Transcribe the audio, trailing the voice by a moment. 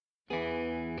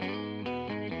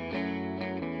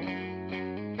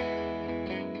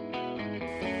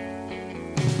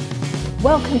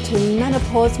Welcome to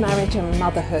Menopause, Marriage and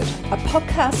Motherhood, a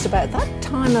podcast about that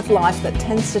time of life that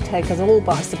tends to take us all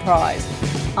by surprise.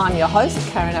 I'm your host,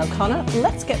 Karen O'Connor.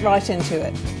 Let's get right into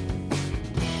it.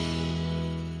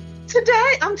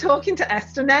 Today I'm talking to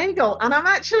Esther Nagle, and I'm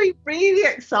actually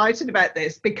really excited about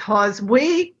this because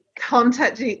we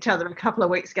contacted each other a couple of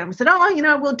weeks ago and we said,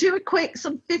 we'll do a quick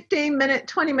sort of 15-minute,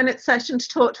 20-minute session to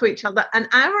talk to each other. An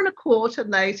hour and a quarter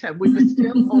later, we were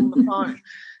still on the phone.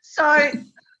 So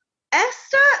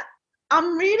Esther,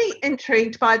 I'm really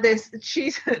intrigued by this.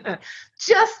 She's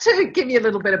just to give you a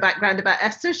little bit of background about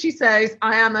Esther. She says,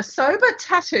 I am a sober,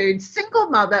 tattooed, single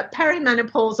mother,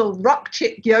 perimenopausal rock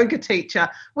chick yoga teacher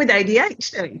with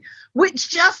ADHD, which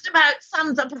just about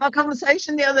sums up our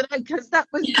conversation the other day because that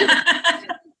was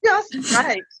just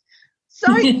great.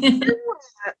 So you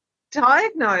were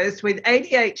diagnosed with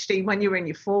ADHD when you were in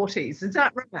your 40s. Is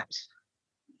that right?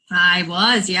 I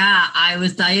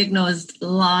was diagnosed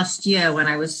last year when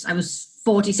I was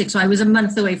 46. So I was a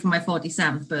month away from my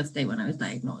 47th birthday when I was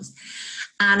diagnosed.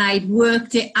 And I'd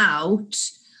worked it out.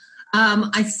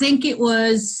 I think it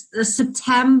was the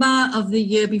September of the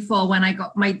year before when I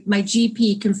got my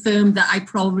GP confirmed that I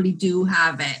probably do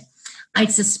have it.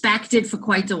 I'd suspected for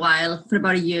quite a while, for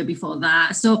about a year before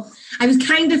that. So I was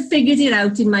kind of figured it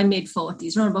out in my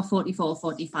mid-40s, around about 44,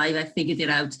 45, I figured it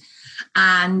out.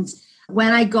 And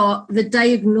when I got the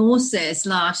diagnosis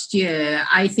last year,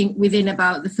 I think within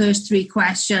about the first three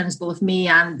questions, both me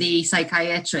and the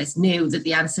psychiatrist knew that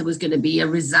the answer was going to be a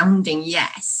resounding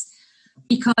yes,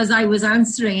 because I was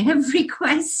answering every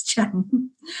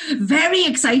question very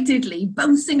excitedly,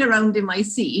 bouncing around in my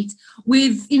seat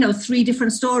with, three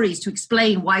different stories to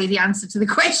explain why the answer to the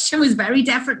question was very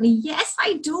definitely, yes,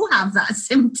 I do have that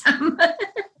symptom.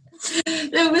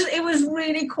 It was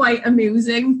really quite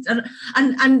amusing.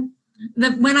 And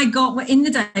when I got in the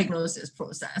diagnosis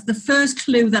process, the first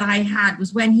clue that I had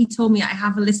was when he told me I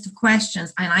have a list of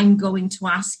questions and I'm going to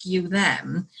ask you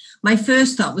them. My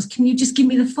first thought was, can you just give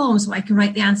me the form so I can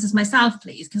write the answers myself,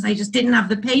 please? Because I just didn't have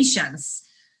the patience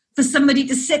for somebody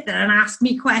to sit there and ask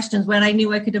me questions when I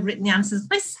knew I could have written the answers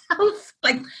myself.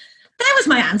 Like, that was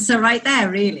my answer right there,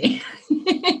 really.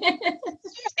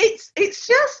 It's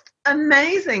just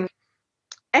amazing.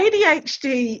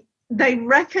 ADHD, they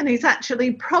reckon, is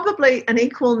actually probably an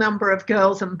equal number of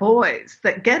girls and boys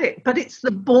that get it, but it's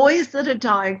the boys that are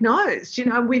diagnosed.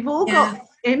 We've all got this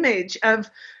image of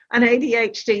an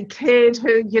ADHD kid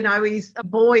who, he's a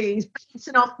boy, he's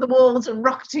bouncing off the walls and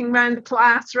rocketing around the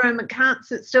classroom and can't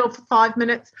sit still for 5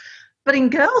 minutes. But in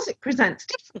girls, it presents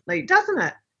differently, doesn't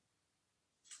it?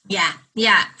 Yeah.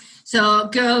 So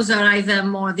girls are either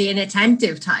more the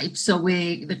inattentive type, so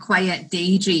we're the quiet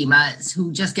daydreamers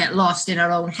who just get lost in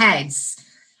our own heads,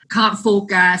 can't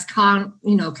focus, can't,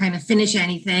 kind of finish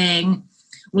anything.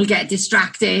 We'll get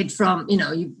distracted from,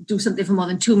 you do something for more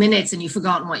than 2 minutes and you've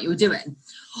forgotten what you were doing.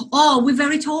 Or we're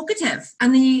very talkative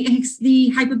and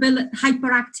the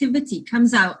hyperactivity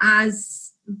comes out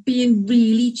as being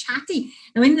really chatty.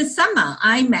 Now, in the summer,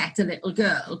 I met a little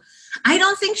girl. I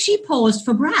don't think she paused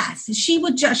for breath. She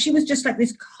was just like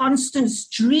this constant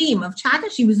stream of chatter.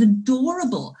 She was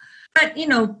adorable. But,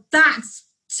 that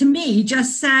to me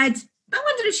just said, I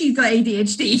wonder if she's got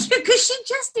ADHD, because she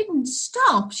just didn't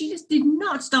stop. She just did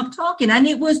not stop talking. And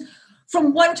it was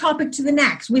from one topic to the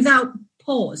next without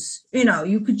pause.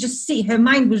 You could just see her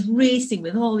mind was racing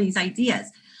with all these ideas.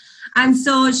 And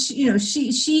so,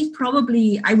 she's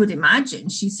probably, I would imagine,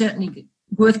 she's certainly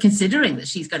worth considering that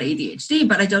she's got ADHD,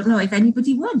 but I don't know if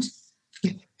anybody would.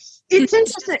 It's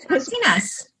interesting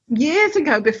because years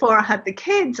ago, before I had the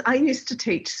kids, I used to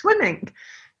teach swimming.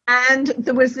 And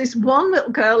there was this one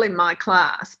little girl in my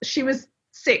class. She was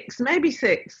maybe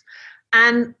six.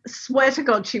 And swear to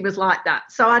God, she was like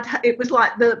that. So it was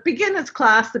like the beginners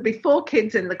class, there'd be 4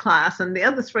 kids in the class, and the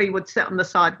other 3 would sit on the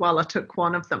side while I took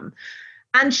one of them.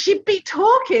 And she'd be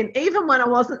talking even when I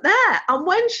wasn't there. And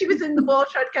when she was in the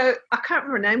water, I'd go, I can't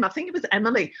remember her name, I think it was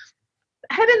Emily.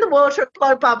 Head in the water and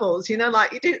blow bubbles,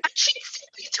 like you do. And she'd still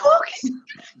be talking.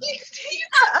 You see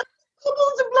that?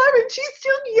 Bubbles are blowing. She's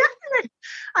still yelling.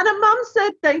 And her mum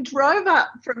said they drove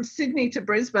up from Sydney to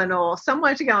Brisbane or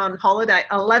somewhere to go on holiday,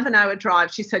 11-hour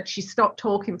drive. She said she stopped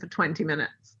talking for 20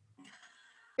 minutes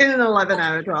in an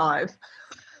 11-hour drive.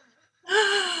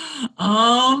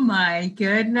 Oh my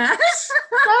goodness.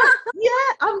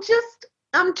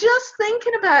 I'm just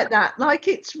thinking about that. Like,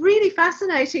 it's really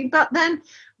fascinating. But then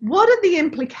what are the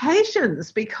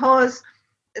implications? Because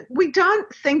we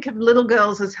don't think of little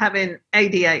girls as having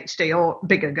ADHD, or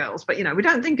bigger girls, but we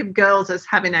don't think of girls as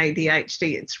having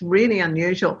ADHD. It's really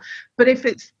unusual. But if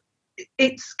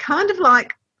it's kind of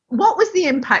like what was the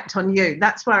impact on you?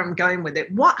 That's where I'm going with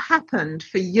it. What happened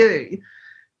for you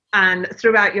and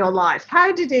throughout your life?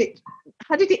 How did it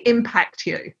impact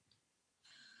you?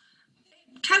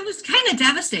 It was kind of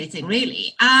devastating,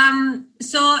 really.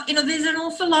 So, there's an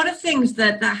awful lot of things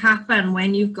that happen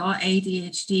when you've got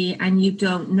ADHD and you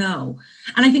don't know.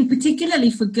 And I think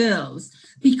particularly for girls,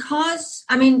 because,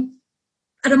 at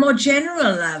a more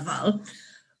general level,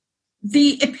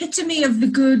 the epitome of the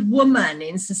good woman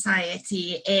in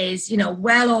society is,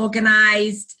 well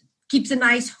organized, keeps a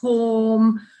nice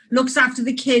home, looks after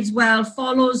the kids well,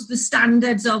 follows the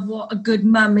standards of what a good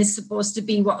mum is supposed to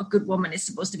be, what a good woman is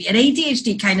supposed to be. And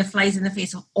ADHD kind of flies in the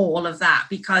face of all of that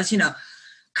because,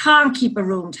 can't keep a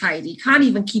room tidy, can't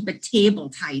even keep a table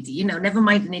tidy, never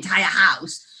mind an entire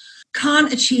house,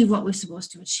 can't achieve what we're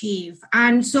supposed to achieve.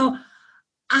 And so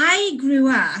I grew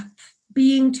up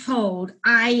being told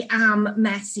I am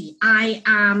messy, I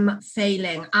am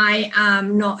failing, I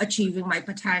am not achieving my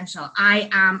potential,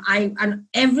 and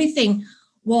everything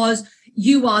was,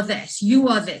 you are this, you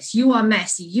are this, you are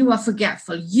messy, you are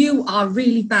forgetful, you are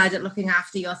really bad at looking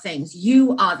after your things,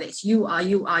 you are this, you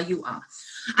are.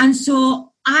 And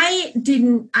so I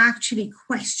didn't actually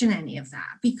question any of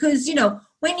that because,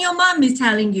 when your mum is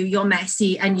telling you you're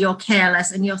messy and you're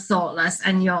careless and you're thoughtless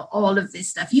and you're all of this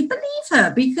stuff, you believe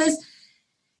her because,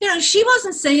 she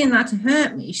wasn't saying that to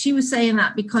hurt me. She was saying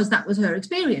that because that was her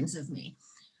experience of me.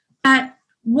 But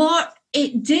what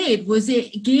it did was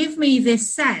it gave me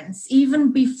this sense,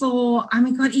 even before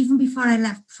I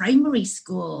left primary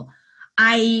school,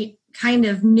 I kind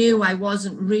of knew I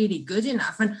wasn't really good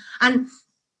enough. And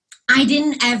I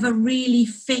didn't ever really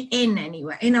fit in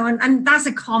anywhere, and that's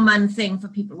a common thing for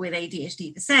people with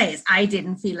ADHD to say is I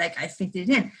didn't feel like I fitted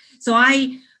in. So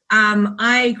I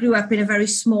grew up in a very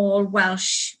small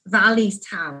Welsh valleys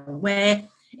town where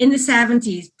in the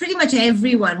 70s, pretty much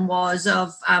everyone was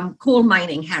of coal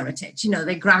mining heritage.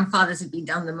 Their grandfathers had been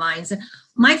down the mines. And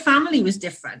my family was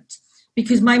different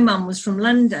because my mum was from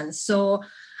London. So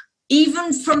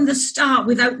even from the start,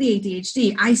 without the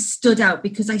ADHD, I stood out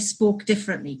because I spoke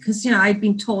differently. Because, I'd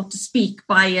been taught to speak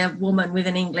by a woman with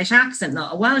an English accent,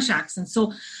 not a Welsh accent.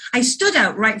 So I stood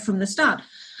out right from the start.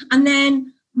 And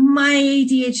then my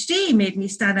ADHD made me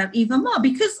stand out even more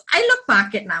because I look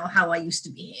back at now how I used to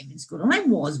behave in school and I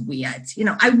was weird.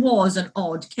 I was an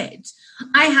odd kid.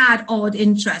 I had odd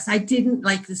interests. I didn't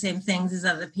like the same things as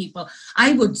other people.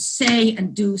 I would say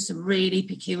and do some really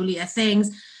peculiar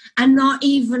things and not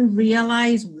even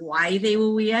realize why they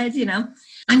were weird,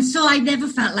 And so I never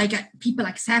felt like people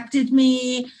accepted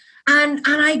me. And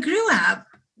I grew up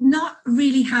not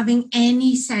really having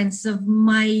any sense of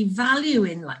my value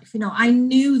in life. I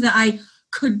knew that I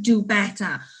could do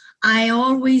better. I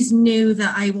always knew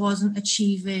that I wasn't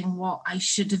achieving what I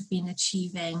should have been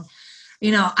achieving.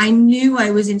 I knew I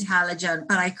was intelligent,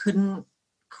 but I couldn't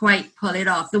quite pull it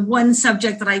off. The one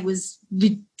subject that I was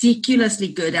ridiculously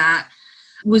good at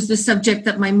was the subject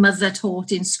that my mother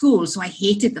taught in school. So I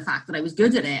hated the fact that I was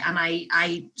good at it. And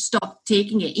I stopped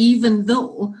taking it, even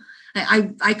though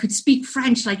I could speak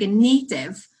French like a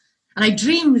native, and I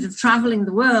dreamed of traveling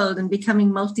the world and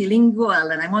becoming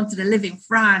multilingual, and I wanted to live in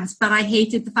France, but I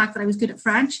hated the fact that I was good at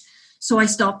French, so I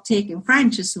stopped taking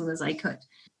French as soon as I could.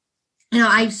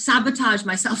 I sabotaged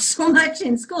myself so much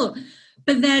in school.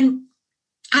 But then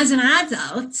as an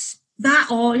adult,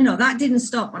 that didn't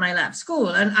stop when I left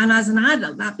school. And as an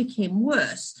adult, that became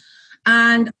worse.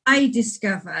 And I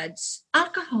discovered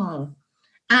alcohol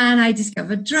and I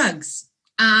discovered drugs.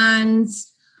 And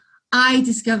I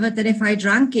discovered that if I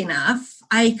drank enough,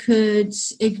 I could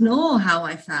ignore how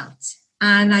I felt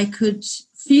and I could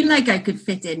feel like I could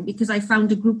fit in because I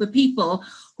found a group of people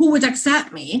who would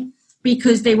accept me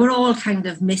because they were all kind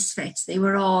of misfits. They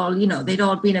were all, they'd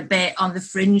all been a bit on the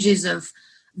fringes of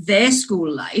their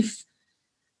school life.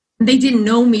 They didn't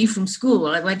know me from school.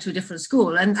 I went to a different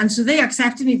school and so they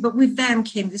accepted me. But with them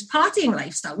came this partying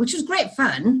lifestyle, which was great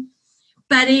fun.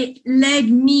 But it led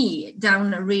me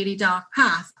down a really dark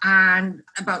path. And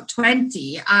about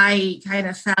 20, I kind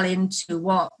of fell into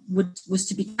what was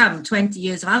to become 20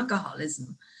 years of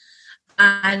alcoholism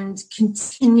and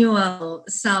continual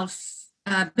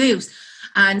self-abuse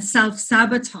and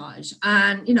self-sabotage.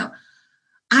 And,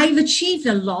 I've achieved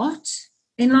a lot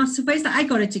in lots of ways. That I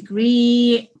got a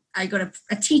degree. I got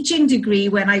a teaching degree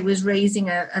when I was raising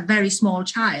a very small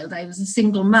child. I was a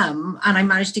single mum and I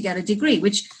managed to get a degree,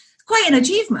 which quite an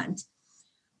achievement.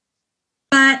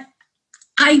 But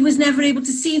I was never able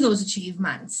to see those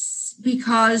achievements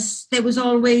because there was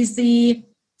always I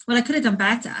could have done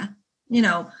better. When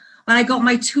I got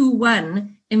my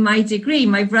 2-1 in my degree,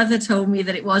 my brother told me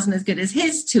that it wasn't as good as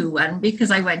his 2-1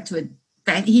 because I went to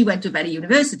he went to a better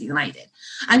university than I did.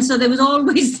 And so there was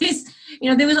always this,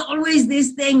 there was always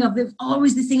this thing of, oh,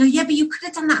 yeah, but you could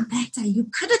have done that better. You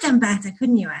could have done better,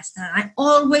 couldn't you, Esther? And I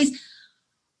always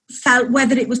felt,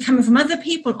 whether it was coming from other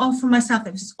people or from myself,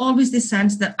 there was always this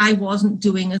sense that I wasn't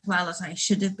doing as well as I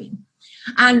should have been.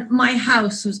 And my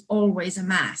house was always a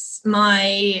mess.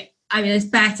 It's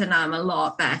better now. I'm a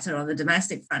lot better on the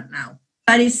domestic front now.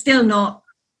 But it's still not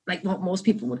like what most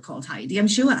people would call tidy, I'm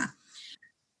sure.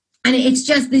 And it's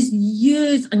just this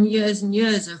years and years and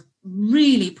years of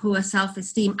really poor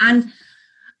self-esteem and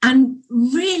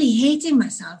really hating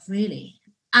myself, really.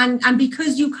 And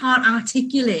because you can't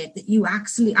articulate that you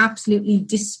actually absolutely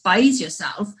despise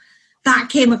yourself, that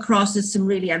came across as some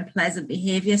really unpleasant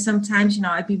behavior sometimes.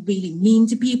 I'd be really mean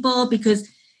to people because,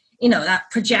 that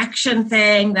projection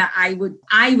thing that I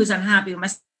was unhappy with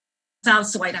myself,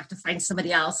 so I'd have to find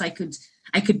somebody else I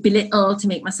could belittle to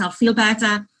make myself feel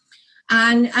better.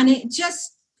 And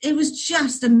it was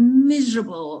just a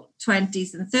miserable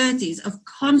 20s and 30s of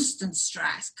constant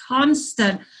stress,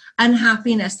 constant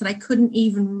unhappiness that I couldn't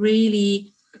even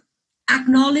really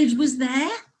acknowledge was there.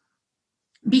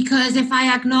 Because if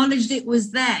I acknowledged it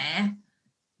was there,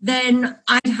 then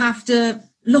I'd have to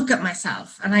look at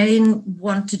myself. And I didn't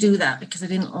want to do that because I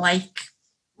didn't like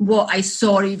what I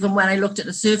saw, even when I looked at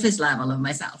the surface level of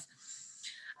myself.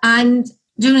 And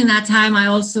during that time, I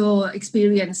also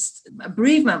experienced a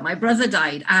bereavement. My brother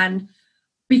died. And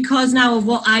because now of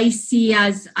what I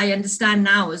understand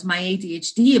now as my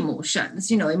ADHD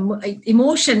emotions,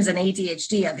 emotions and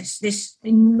ADHD are this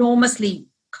enormously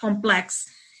complex,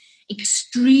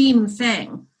 extreme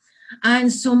thing.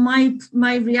 And so my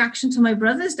reaction to my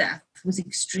brother's death was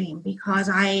extreme because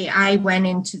I went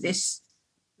into this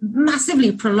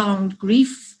massively prolonged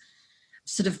grief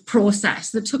sort of process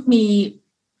that took me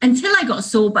until I got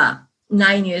sober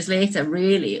 9 years later.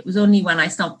 Really, it was only when I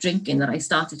stopped drinking that I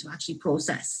started to actually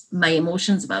process my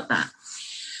emotions about that.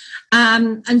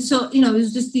 And so, it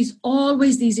was just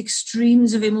always these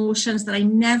extremes of emotions that I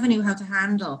never knew how to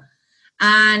handle,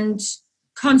 and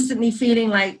constantly feeling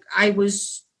like I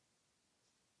was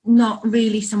not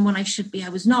really someone I should be. I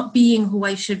was not being who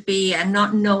I should be and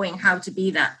not knowing how to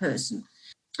be that person.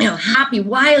 Happy,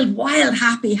 wild,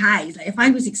 happy highs. Like if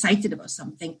I was excited about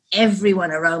something,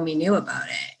 everyone around me knew about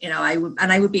it.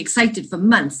 I would be excited for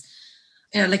months,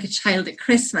 like a child at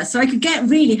Christmas. So I could get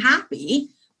really happy,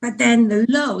 but then the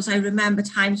lows, I remember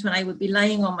times when I would be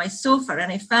lying on my sofa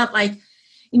and it felt like,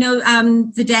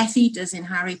 the Death Eaters in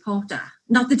Harry Potter.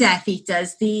 Not the Death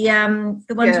Eaters, the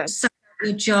ones who suck out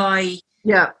your joy.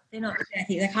 Yeah. They're not the Death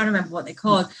Eaters. I can't remember what they're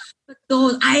called. But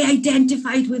those, I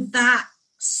identified with that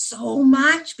so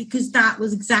much because that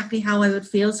was exactly how I would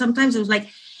feel. Sometimes it was like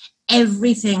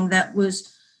everything that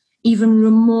was even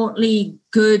remotely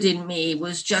good in me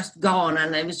was just gone,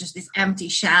 and it was just this empty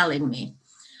shell in me.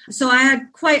 So I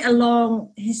had quite a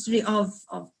long history of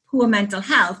poor mental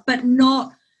health, but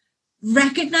not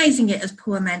recognizing it as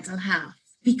poor mental health.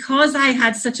 Because I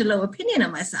had such a low opinion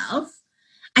of myself,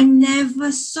 I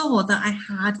never saw that I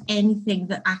had anything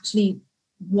that actually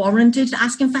warranted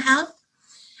asking for help.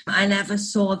 I never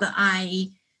saw that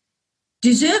I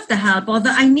deserved the help or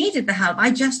that I needed the help.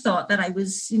 I just thought that I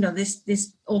was,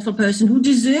 this awful person who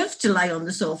deserved to lie on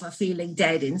the sofa feeling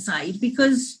dead inside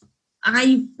because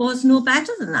I was no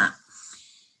better than that.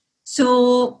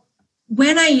 So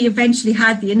when I eventually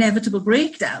had the inevitable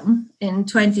breakdown in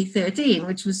 2013,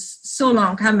 which was so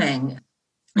long coming,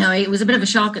 it was a bit of a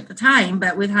shock at the time,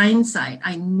 but with hindsight,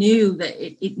 I knew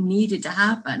that it needed to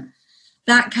happen.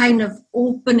 That kind of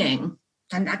opening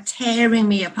and that tearing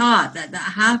me apart that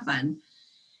happened,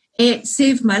 it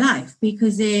saved my life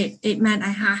because it meant I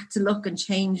had to look and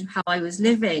change how I was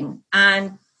living.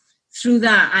 And through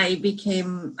that, I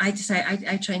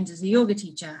trained as a yoga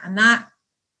teacher, and that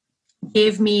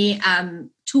gave me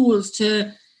tools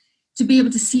to be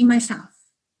able to see myself,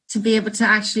 to be able to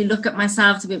actually look at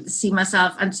myself, to be able to see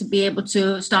myself, and to be able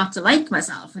to start to like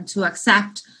myself and to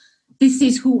accept this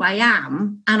is who I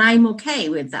am, and I'm okay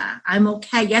with that. I'm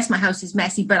okay. Yes, my house is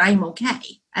messy, but I'm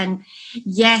okay. And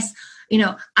yes,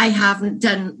 I haven't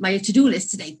done my to-do list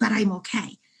today, but I'm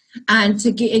okay. And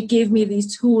it gave me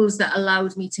these tools that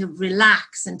allowed me to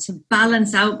relax and to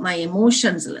balance out my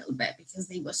emotions a little bit because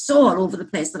they were so all over the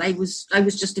place that I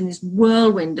was just in this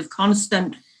whirlwind of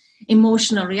constant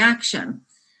emotional reaction.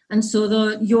 And so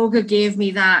the yoga gave me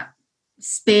that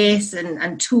space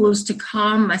and tools to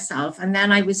calm myself. And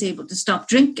then I was able to stop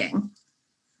drinking.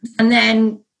 And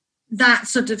then that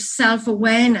sort of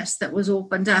self-awareness that was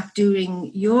opened up during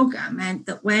yoga meant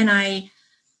that when I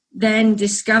then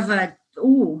discovered,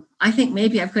 I think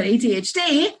maybe I've got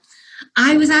ADHD,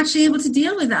 I was actually able to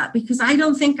deal with that, because I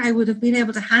don't think I would have been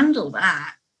able to handle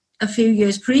that a few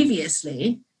years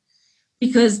previously,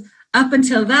 because up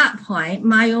until that point,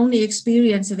 my only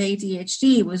experience of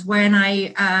ADHD was when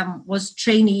I was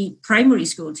trainee primary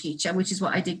school teacher, which is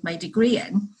what I did my degree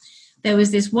in. There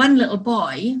was this one little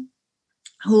boy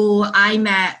who I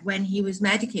met when he was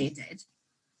medicated.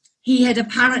 He had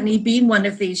apparently been one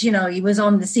of these, you know, he was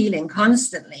on the ceiling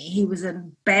constantly. He was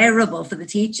unbearable for the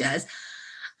teachers.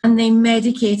 And they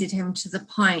medicated him to the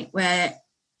point where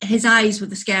his eyes were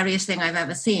the scariest thing I've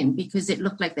ever seen, because it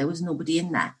looked like there was nobody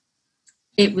in there.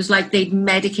 It was like they'd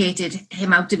medicated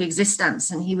him out of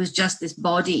existence, and he was just this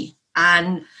body.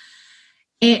 And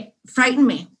it frightened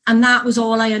me. And that was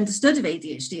all I understood of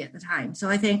ADHD at the time. So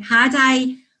I think, had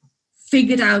I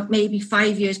figured out maybe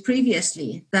 5 years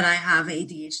previously that I have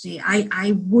ADHD,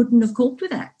 I wouldn't have coped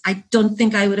with it. I don't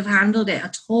think I would have handled it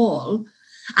at all.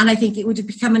 And I think it would have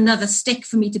become another stick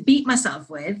for me to beat myself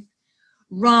with,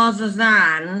 rather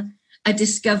than a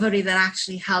discovery that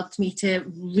actually helped me to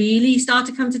really start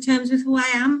to come to terms with who I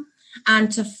am,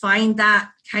 and to find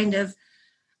that kind of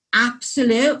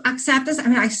absolute acceptance. I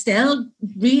mean, I still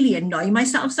really annoy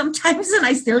myself sometimes, and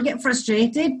I still get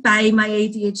frustrated by my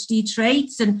ADHD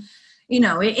traits. And, you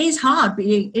know, it is hard, but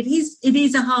it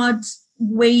is a hard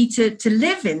way to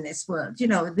live in this world. You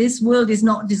know, this world is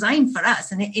not designed for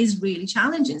us, and it is really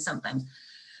challenging sometimes.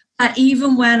 But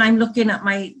even when I'm looking at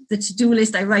the to-do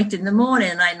list I write in the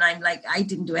morning, and I'm like, I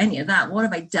didn't do any of that. What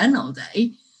have I done all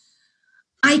day?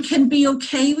 I can be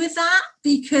okay with that,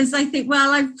 because I think,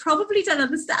 well, I've probably done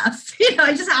other stuff. You know,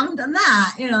 I just haven't done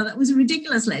that. You know, that was a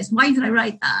ridiculous list. Why did I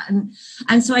write that?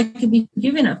 And so I can be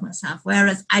forgiving of myself,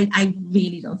 whereas I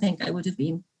really don't think I would have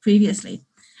been previously.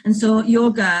 And so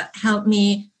yoga helped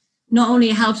me, not only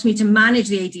helps me to manage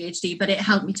the ADHD, but it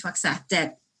helped me to accept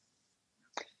it.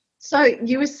 So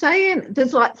you were saying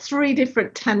there's like 3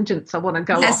 different tangents I want to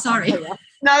go off. Sorry. No,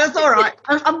 that's all right.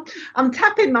 I'm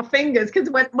tapping my fingers, because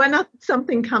when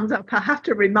something comes up, I have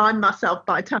to remind myself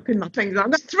by tapping my fingers.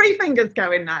 I've got 3 fingers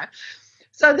going now.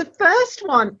 So the first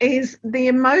one is the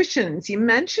emotions. You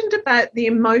mentioned about the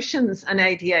emotions and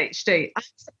ADHD.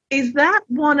 Is that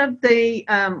one of the,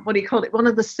 one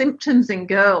of the symptoms in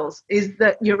girls, is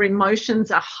that your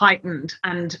emotions are heightened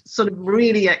and sort of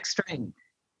really extreme?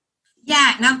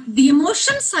 Yeah, now the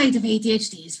emotion side of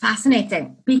ADHD is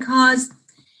fascinating, because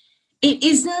it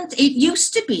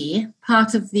used to be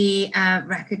part of the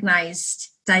recognised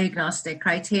diagnostic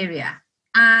criteria,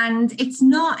 and it's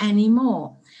not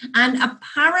anymore. And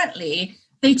apparently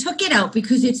they took it out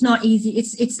because it's not easy.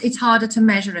 It's harder to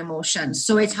measure emotions.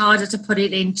 So it's harder to put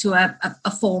it into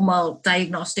a formal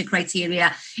diagnostic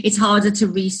criteria. It's harder to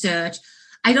research.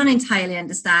 I don't entirely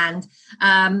understand,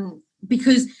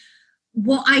 because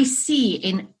what I see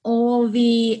in all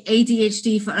the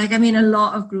ADHD, a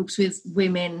lot of groups with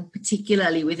women,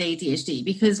 particularly with ADHD,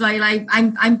 because I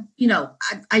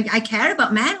care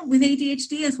about men with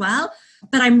ADHD as well,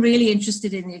 but I'm really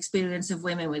interested in the experience of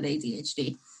women with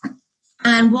ADHD.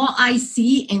 And what I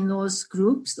see in those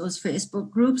groups, those Facebook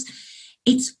groups,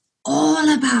 it's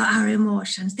all about our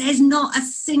emotions. There's not a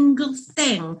single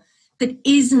thing that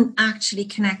isn't actually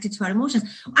connected to our emotions.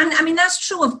 And I mean, that's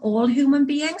true of all human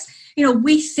beings. You know,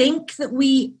 we think that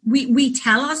we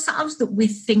tell ourselves that we're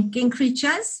thinking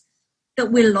creatures,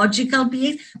 that we're logical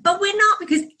beings, but we're not,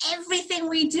 because everything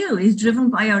we do is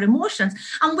driven by our emotions,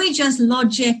 and we just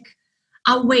logic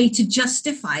our way to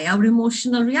justify our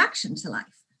emotional reaction to life.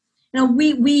 You know,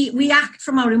 we act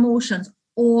from our emotions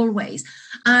always.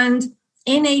 And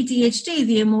in ADHD,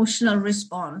 the emotional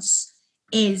response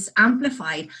is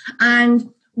amplified.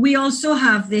 And we also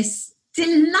have this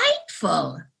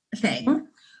delightful thing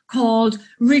called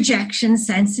rejection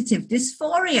sensitive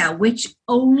dysphoria, which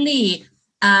only,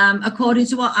 according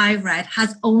to what I've read,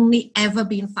 has only ever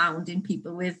been found in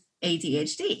people with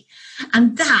ADHD.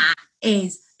 And that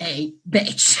is a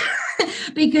bitch,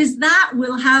 because that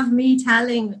will have me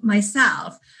telling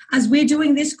myself, as we're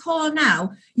doing this call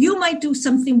now, you might do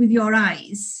something with your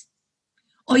eyes,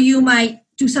 or you might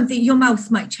do something, your mouth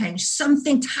might change,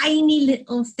 something tiny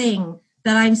little thing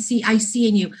that I see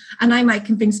in you, and I might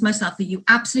convince myself that you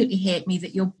absolutely hate me,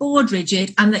 that you're bored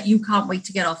rigid, and that you can't wait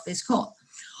to get off this call.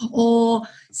 Or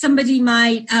somebody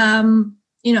might,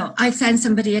 I send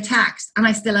somebody a text and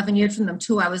I still haven't heard from them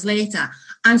 2 hours later,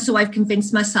 and so I've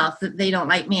convinced myself that they don't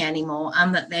like me anymore,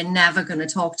 and that they're never going to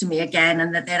talk to me again,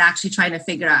 and that they're actually trying to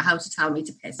figure out how to tell me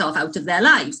to piss off out of their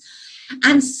lives,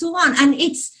 and so on.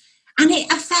 And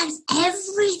it affects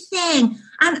everything.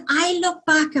 And I look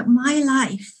back at my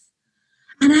life,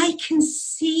 and I can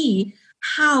see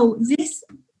how this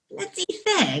bloody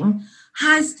thing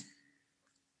has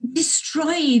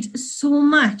destroyed so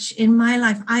much in my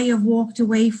life. I have walked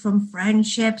away from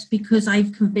friendships because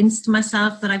I've convinced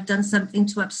myself that I've done something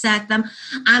to upset them,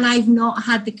 and I've not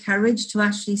had the courage to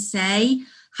actually say,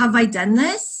 have I done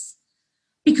this?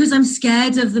 Because I'm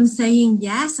scared of them saying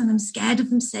yes, and I'm scared of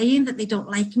them saying that they don't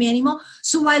like me anymore.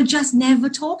 So I'll just never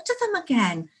talk to them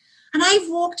again. And I've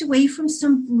walked away from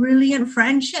some brilliant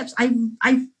friendships.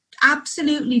 I've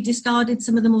absolutely discarded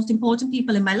some of the most important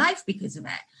people in my life because of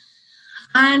it.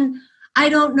 And I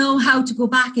don't know how to go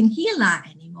back and heal that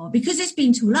anymore because it's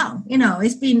been too long.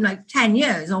 It's been like 10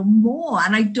 years or more,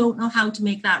 and I don't know how to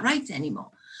make that right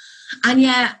anymore. And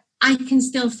yet I can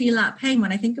still feel that pain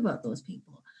when I think about those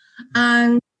people.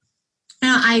 And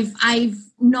I've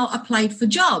not applied for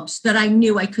jobs that I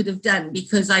knew I could have done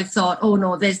because I thought, oh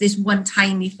no, there's this one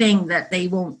tiny thing that they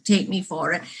won't take me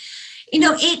for. And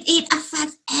it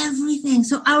affects everything.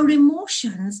 So our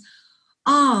emotions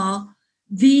are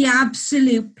the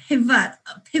absolute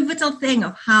pivotal thing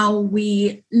of how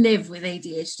we live with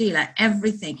ADHD, like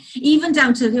everything, even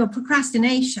down to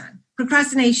procrastination.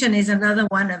 Procrastination is another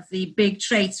one of the big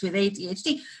traits with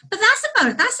ADHD, but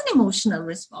that's an emotional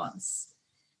response.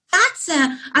 That's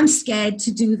I'm scared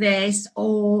to do this,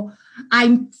 or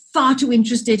I'm far too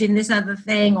interested in this other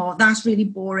thing, or that's really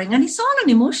boring. And it's all an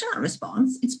emotional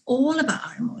response. It's all about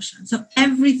our emotions. So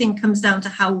everything comes down to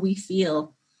how we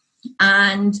feel.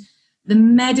 And the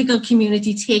medical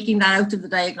community taking that out of the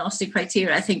diagnostic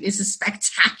criteria, I think, is a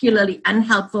spectacularly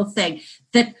unhelpful thing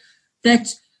that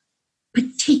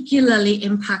particularly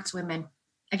impacts women.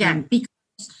 Again, because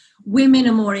women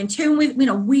are more in tune with,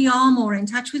 we are more in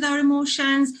touch with our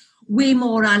emotions. We're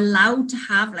more allowed to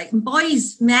have, like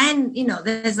boys, men,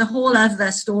 there's a whole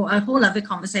other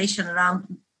conversation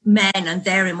around men and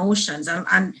their emotions.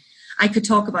 And I could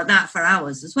talk about that for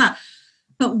hours as well.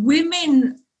 But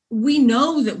women, we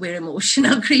know that we're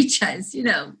emotional creatures,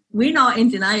 we're not in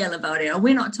denial about it, or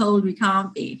we're not told we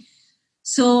can't be.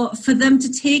 So for them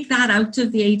to take that out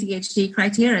of the ADHD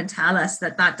criteria and tell us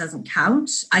that doesn't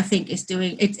count, I think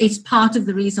it's part of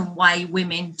the reason why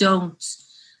women don't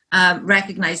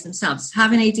recognize themselves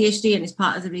having ADHD, and it's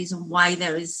part of the reason why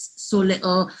there is so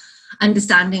little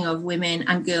understanding of women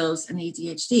and girls and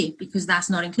ADHD, because that's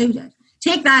not included.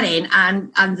 Take that in,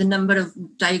 and the number of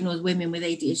diagnosed women with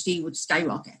ADHD would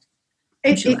skyrocket.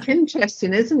 It's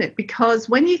interesting, isn't it? Because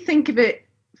when you think of it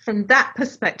from that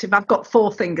perspective, I've got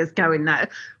four fingers going now.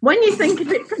 When you think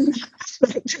of it from that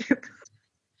perspective,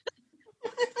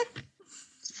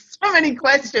 so many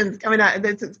questions coming out of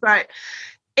this, it's great.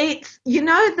 It's,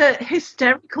 the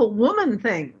hysterical woman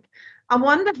thing. I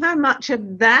wonder how much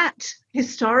of that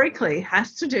historically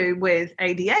has to do with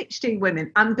ADHD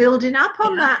women. I'm building up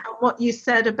on that, on what you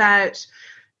said about,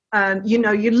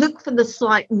 you look for the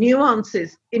slight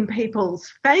nuances in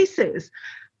people's faces.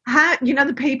 How,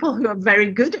 the people who are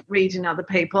very good at reading other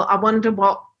people, I wonder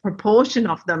what proportion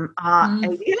of them are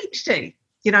ADHD,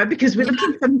 because we're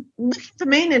looking for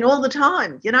meaning all the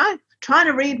time, trying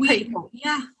to read people.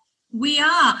 Yeah. We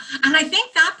are. And I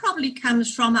think that probably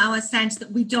comes from our sense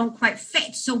that we don't quite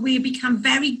fit. So we become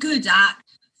very good at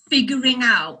figuring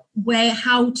out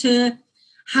how to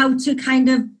kind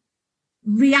of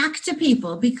react to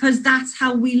people, because that's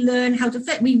how we learn how to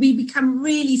fit. We become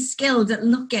really skilled at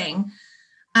looking.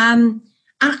 And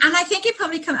I think it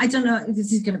probably comes, I don't know,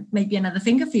 this is going to maybe another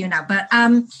finger for you now, but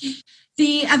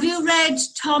have you read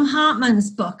Tom Hartman's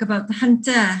book about the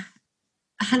hunter?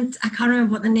 I can't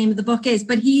remember what the name of the book is,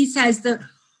 but he says that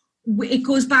it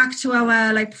goes back to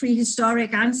our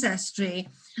prehistoric ancestry,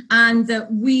 and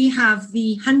that we have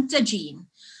the hunter gene,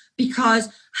 because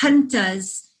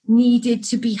hunters needed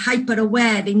to be hyper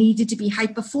aware, they needed to be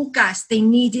hyper focused, they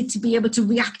needed to be able to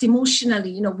react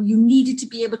emotionally. You needed to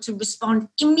be able to respond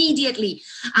immediately,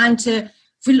 and if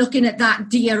we're looking at that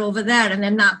deer over there and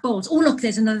then that bolt, oh look,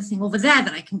 there's another thing over there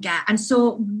that I can get. And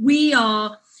so we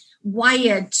are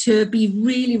wired to be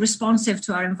really responsive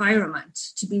to our environment,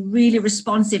 to be really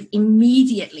responsive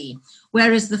immediately.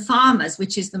 Whereas the farmers,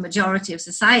 which is the majority of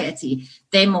society,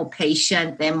 they're more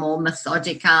patient, they're more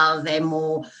methodical, they're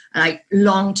more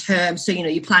long-term. So,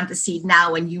 you plant the seed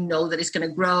now and that it's going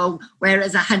to grow.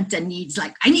 Whereas a hunter needs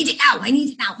I need it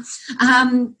now.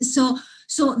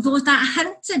 So that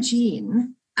hunter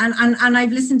gene, and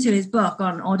I've listened to his book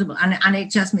on Audible, and it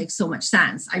just makes so much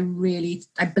sense. I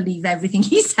believe everything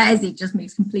he says. It just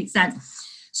makes complete sense.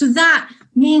 So that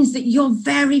means that you're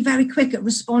very, very quick at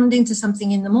responding to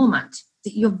something in the moment,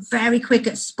 that you're very quick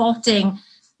at spotting,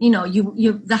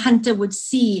 the hunter would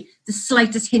see the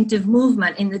slightest hint of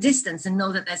movement in the distance and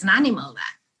know that there's an animal there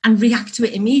and react to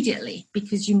it immediately,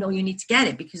 because you need to get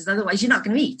it, because otherwise you're not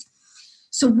going to eat.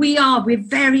 So we're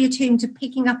very attuned to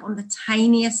picking up on the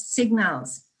tiniest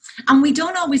signals. And we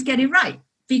don't always get it right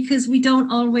because we're not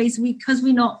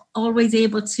always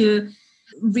able to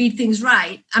read things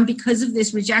right. And because of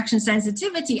this rejection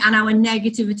sensitivity and our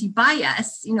negativity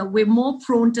bias, we're more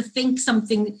prone to think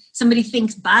somebody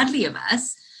thinks badly of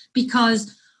us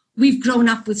because we've grown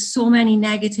up with so many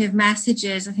negative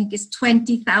messages. I think it's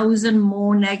 20,000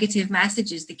 more negative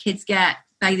messages the kids get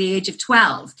by the age of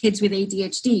 12. Kids with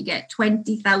ADHD get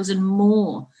 20,000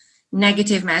 more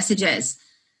negative messages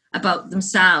about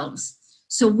themselves.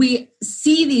 So we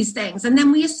see these things and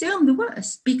then we assume the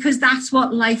worst because that's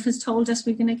what life has told us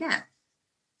we're going to get.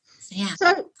 So, yeah.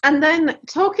 So, and then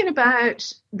talking about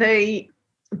the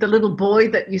little boy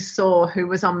that you saw who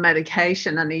was on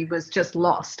medication and he was just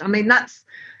lost. I mean, that's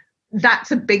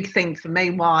a big thing for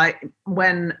me. Why,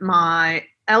 when my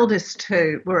eldest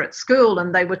two were at school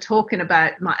and they were talking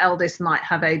about my eldest might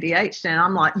have ADHD, and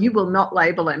I'm like, you will not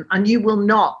label him and you will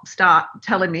not start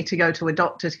telling me to go to a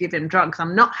doctor to give him drugs.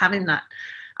 I'm not having that.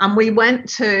 And we went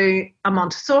to a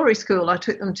Montessori school. I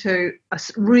took them to a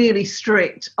really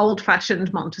strict,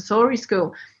 old-fashioned Montessori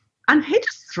school, and he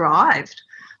just thrived.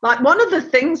 Like, one of the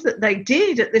things that they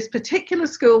did at this particular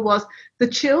school was the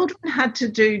children had to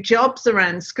do jobs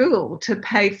around school to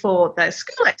pay for their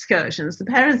school excursions. The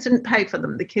parents didn't pay for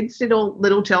them. The kids did all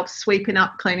little jobs, sweeping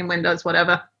up, cleaning windows,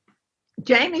 whatever.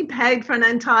 Jamie paid for an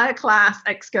entire class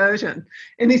excursion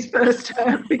in his first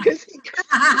term because he could.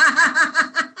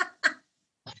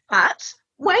 But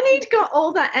when he'd got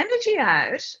all that energy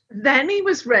out, then he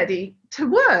was ready to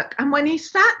work. And when he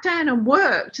sat down and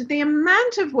worked, the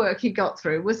amount of work he got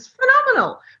through was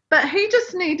phenomenal. But he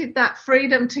just needed that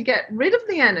freedom to get rid of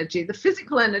the energy, the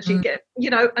physical energy,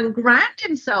 and ground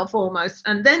himself almost.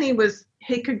 And then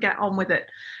he could get on with it.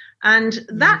 And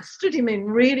that stood him in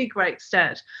really great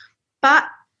stead. But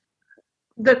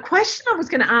the question I was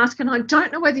going to ask, and I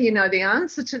don't know whether you know the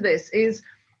answer to this, is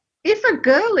if a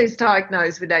girl is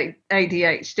diagnosed with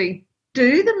ADHD,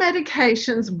 do the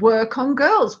medications work on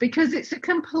girls? Because it's a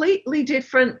completely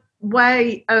different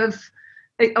way of,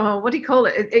 what do you call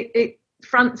it? It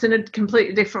fronts in a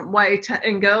completely different way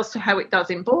in girls to how it does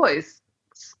in boys.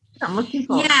 I'm looking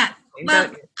for I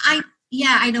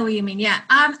know what you mean. Yeah.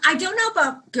 I don't know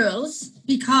about girls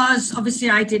because obviously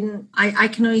I can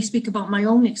only speak about my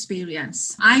own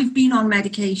experience. I've been on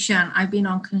medication. I've been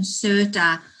on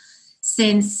Concerta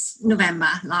since November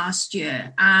last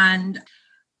year. And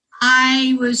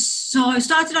I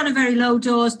started on a very low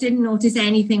dose, didn't notice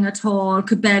anything at all,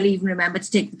 could barely even remember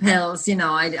to take the pills.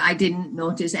 I didn't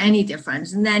notice any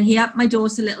difference. And then he upped my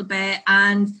dose a little bit.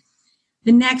 And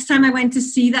the next time I went to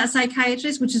see that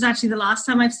psychiatrist, which is actually the last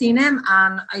time I've seen him,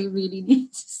 and I really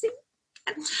need to see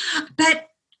him. But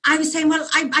I was saying, well,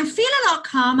 I feel a lot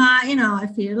calmer, I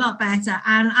feel a lot better.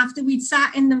 And after we'd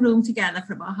sat in the room together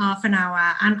for about half an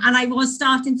hour, and I was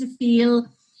starting to feel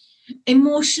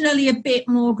emotionally a bit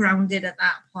more grounded at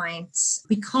that point,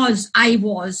 because I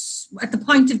was at the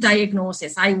point of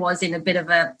diagnosis, I was in a bit of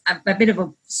a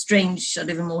strange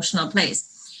sort of emotional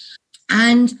place.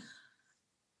 And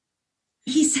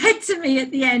he said to me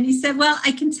at the end, he said, well,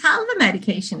 I can tell the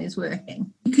medication is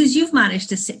working because you've managed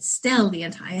to sit still the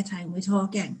entire time we're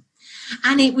talking.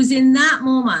 And it was in that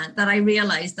moment that I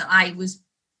realized that I was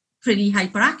pretty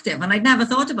hyperactive, and I'd never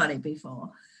thought about it before.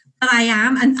 But I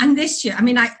am. And this year,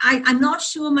 I'm not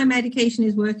sure my medication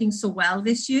is working so well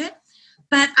this year,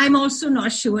 but I'm also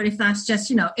not sure if that's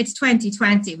just, it's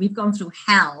 2020. We've gone through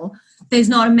hell. There's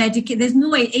no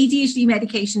way ADHD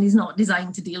medication is not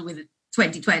designed to deal with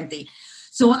 2020.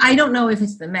 So I don't know if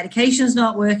it's the medication's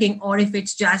not working or if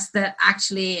it's just that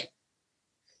actually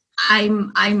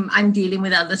I'm dealing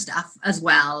with other stuff as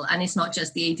well, and it's not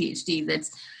just the ADHD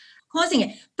that's causing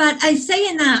it. But I say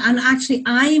in that, and actually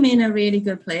I'm in a really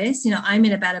good place. I'm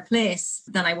in a better place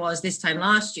than I was this time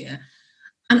last year.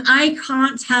 And I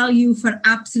can't tell you for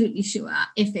absolutely sure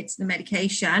if it's the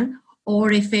medication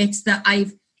or if it's that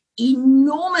I've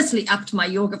enormously upped my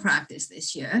yoga practice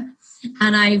this year.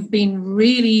 And I've been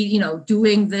really,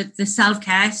 doing the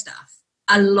self-care stuff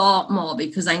a lot more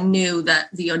because I knew that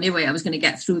the only way I was going to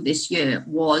get through this year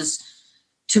was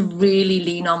to really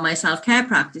lean on my self-care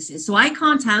practices. So I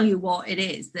can't tell you what it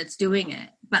is that's doing it,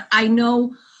 but I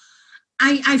know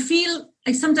I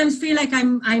sometimes feel like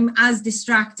I'm as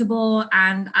distractible,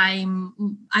 and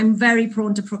I'm very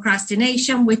prone to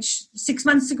procrastination, which 6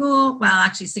 months ago,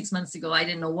 I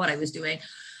didn't know what I was doing.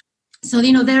 So,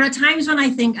 there are times when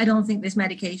I don't think this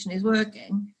medication is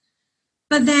working.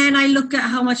 But then I look at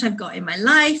how much I've got in my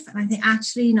life and I think,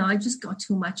 actually, I've just got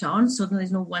too much on. So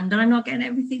there's no wonder I'm not getting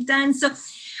everything done. So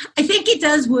I think it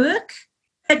does work.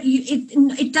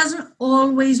 it doesn't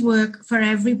always work for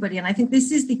everybody. And I think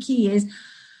this is the key, is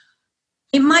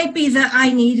it might be that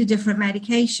I need a different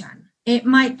medication. It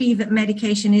might be that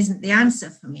medication isn't the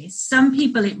answer for me. Some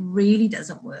people it really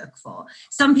doesn't work for.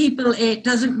 Some people it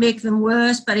doesn't make them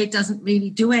worse, but it doesn't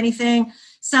really do anything.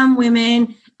 Some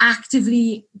women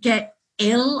actively get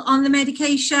ill on the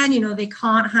medication. They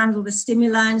can't handle the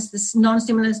stimulants. The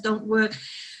non-stimulants don't work.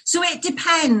 So it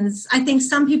depends. I think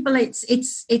some people it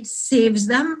saves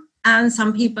them, and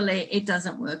some people it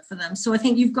doesn't work for them. So I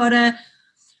think you've got to.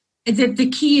 The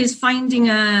key is finding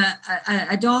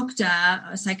a doctor,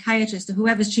 a psychiatrist, or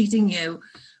whoever's treating you,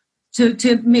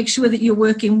 to make sure that you're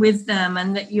working with them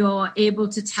and that you're able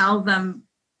to tell them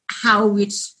how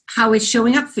it's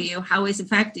showing up for you, how it's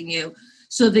affecting you,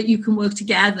 so that you can work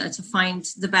together to find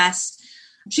the best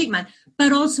treatment.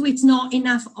 But also, it's not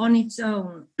enough on its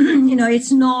own.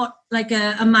 It's not like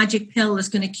a magic pill that's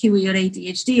going to cure your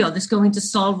ADHD or that's going to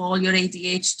solve all your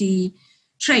ADHD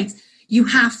traits. You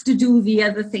have to do the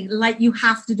other thing, like you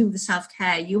have to do the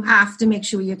self-care. You have to make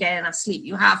sure you're getting enough sleep.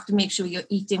 You have to make sure you're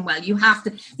eating well.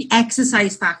 The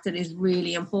exercise factor is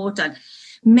really important.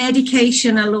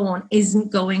 Medication alone isn't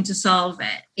going to solve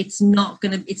it. It's not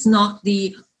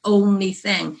the only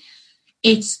thing.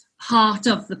 It's part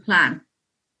of the plan.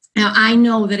 Now, I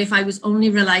know that if I was only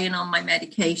relying on my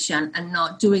medication and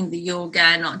not doing the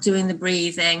yoga, not doing the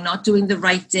breathing, not doing the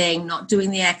writing, not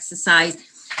doing the exercise,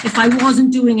 if I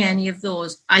wasn't doing any of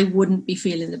those, I wouldn't be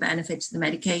feeling the benefits of the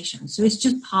medication. So it's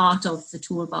just part of the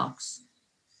toolbox.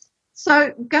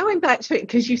 So going back to it,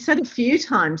 because you said a few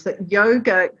times that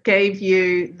yoga gave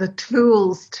you the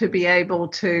tools to be able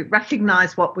to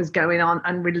recognize what was going on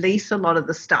and release a lot of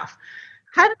the stuff.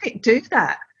 How did it do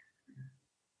that?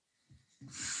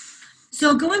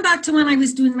 So going back to when I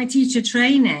was doing my teacher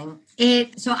training, I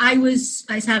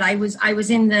was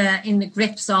in the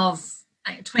grips of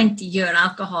a 20-year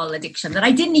alcohol addiction that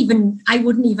I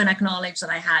wouldn't even acknowledge that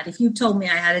I had. If you told me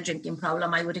I had a drinking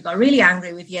problem, I would have got really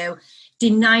angry with you,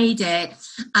 denied it,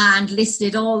 and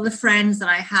listed all the friends that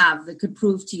I have that could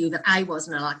prove to you that I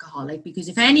wasn't an alcoholic, because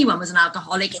if anyone was an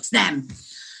alcoholic, it's them.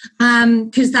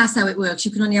 Because that's how it works.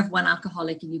 You can only have one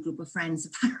alcoholic in your group of friends,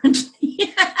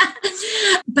 apparently.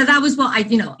 But that was what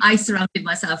I surrounded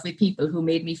myself with people who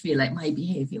made me feel like my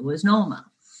behavior was normal.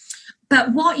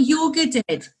 But what yoga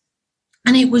did,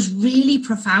 and it was really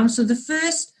profound. So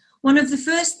one of the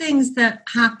first things that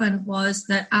happened was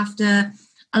that after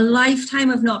a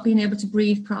lifetime of not being able to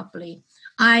breathe properly,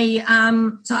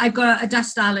 I've got a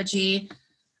dust allergy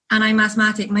and I'm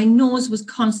asthmatic. My nose was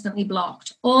constantly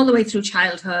blocked all the way through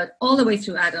childhood, all the way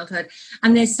through adulthood.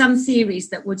 And there's some theories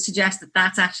that would suggest that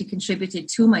that's actually contributed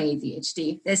to my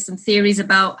ADHD. There's some theories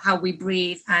about how we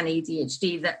breathe and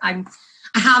ADHD that I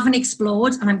haven't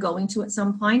explored, and I'm going to at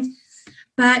some point.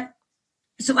 But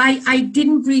so I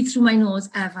didn't breathe through my nose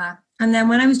ever. And then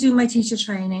when I was doing my teacher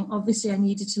training, obviously I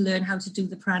needed to learn how to do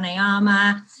the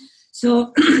pranayama.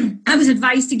 So I was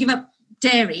advised to give up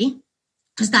dairy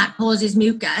because that causes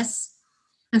mucus.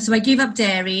 And so I gave up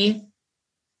dairy.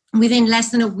 Within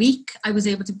less than a week, I was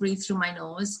able to breathe through my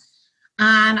nose,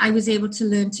 and I was able to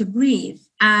learn to breathe.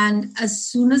 And as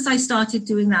soon as I started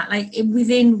doing that,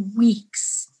 within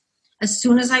weeks, as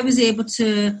soon as I was able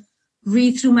to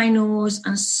breathe through my nose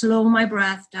and slow my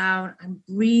breath down and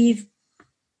breathe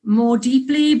more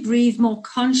deeply, breathe more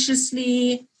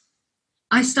consciously,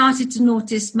 I started to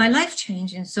notice my life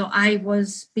changing. So I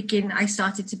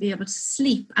started to be able to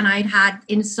sleep, and I'd had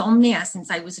insomnia since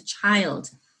I was a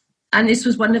child. And this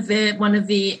was one of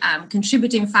the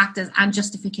contributing factors and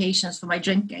justifications for my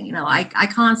drinking. I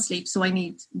can't sleep, so I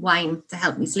need wine to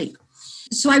help me sleep.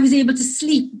 So I was able to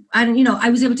sleep, and I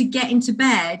was able to get into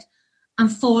bed and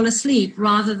fall asleep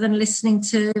rather than listening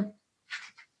to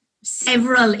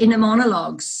several inner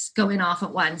monologues going off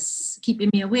at once, keeping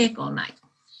me awake all night.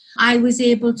 I was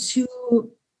able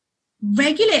to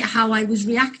regulate how I was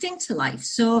reacting to life.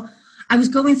 So I was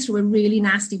going through a really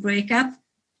nasty breakup.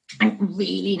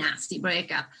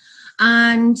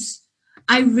 And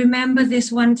I remember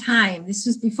this one time, this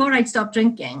was before I'd stopped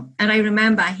drinking. And I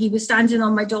remember he was standing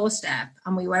on my doorstep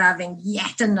and we were having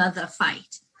yet another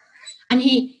fight. And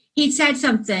he'd said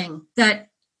something that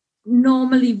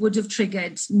normally would have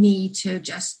triggered me to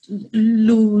just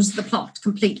lose the plot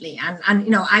completely. And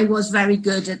I was very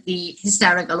good at the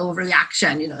hysterical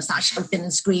overreaction, start shouting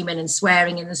and screaming and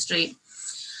swearing in the street.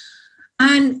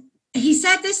 And he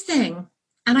said this thing,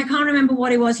 and I can't remember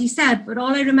what it was he said, but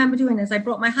all I remember doing is I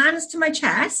brought my hands to my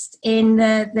chest in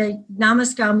the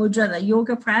Namaskar Mudra, the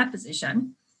yoga prayer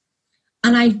position,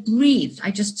 and I breathed. I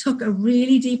just took a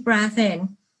really deep breath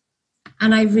in,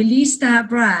 and I released that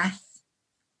breath,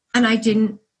 and I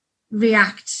didn't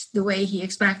react the way he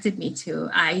expected me to.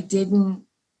 I didn't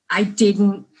bite.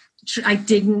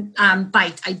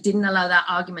 I didn't allow that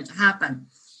argument to happen.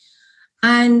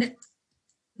 And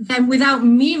then without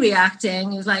me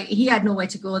reacting, it was like he had nowhere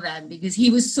to go then, because he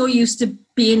was so used to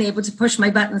being able to push my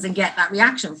buttons and get that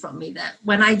reaction from me that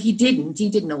when he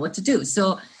didn't know what to do.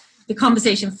 So the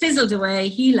conversation fizzled away,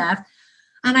 he left,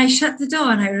 and I shut the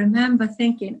door. And I remember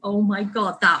thinking, oh my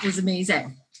God, that was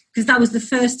amazing. Because that was the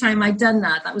first time I'd done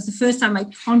that. That was the first time I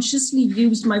consciously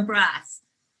used my breath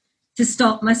to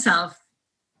stop myself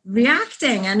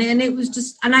reacting. And it was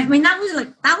just, and I mean, that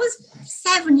was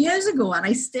 7 years ago, and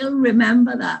I still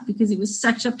remember that because it was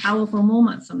such a powerful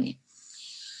moment for me.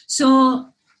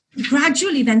 So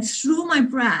gradually then, through my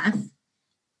breath,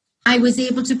 I was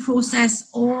able to process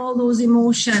all those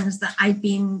emotions that I'd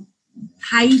been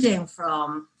hiding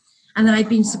from and that I'd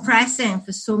been suppressing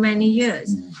for so many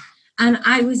years. And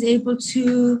I was able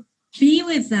to be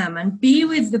with them and be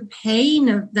with the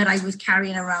pain that I was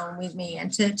carrying around with me,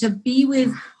 and to be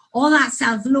with all that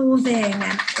self-loathing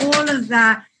and all of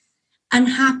that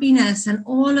unhappiness and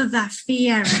all of that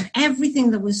fear and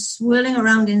everything that was swirling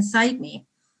around inside me.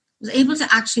 I was able to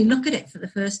actually look at it for the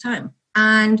first time.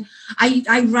 And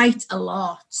I write a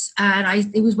lot.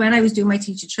 And it was when I was doing my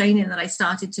teacher training that I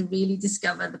started to really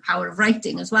discover the power of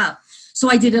writing as well. So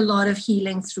I did a lot of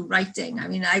healing through writing. I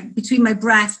mean, between my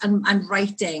breath and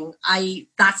writing,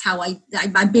 that's how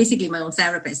I'm basically my own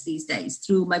therapist these days,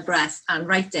 through my breath and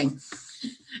writing.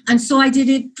 And so I did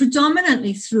it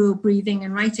predominantly through breathing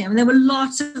and writing. I mean, there were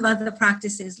lots of other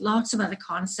practices, lots of other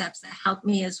concepts that helped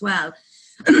me as well.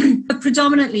 But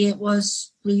predominantly it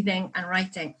was breathing and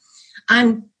writing.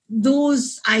 And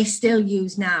those I still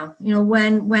use now. You know,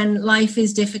 when life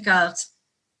is difficult,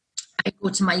 I go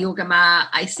to my yoga mat,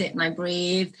 I sit and I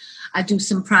breathe. I do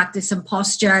some practice, some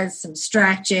postures, some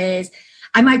stretches.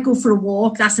 I might go for a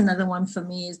walk. That's another one for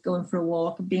me, is going for a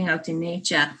walk and being out in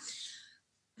nature.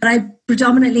 But I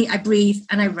breathe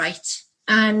and I write.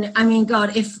 And I mean,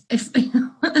 God, if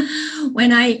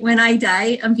when I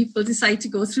die and people decide to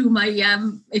go through my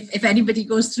if anybody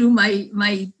goes through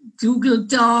my Google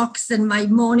Docs and my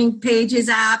morning pages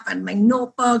app and my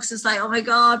notebooks, it's like, oh my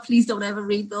God, please don't ever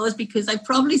read those, because I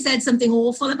probably said something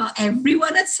awful about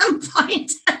everyone at some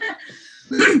point.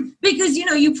 Because, you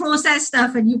know, you process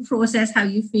stuff and you process how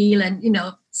you feel, and, you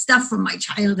know, stuff from my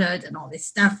childhood and all this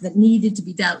stuff that needed to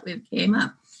be dealt with came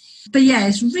up. But yeah,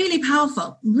 it's really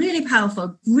powerful,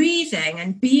 breathing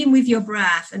and being with your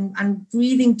breath and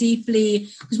breathing deeply.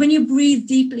 Because when you breathe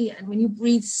deeply and when you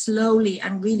breathe slowly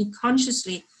and really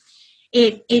consciously,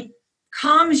 it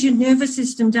calms your nervous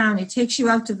system down. It takes you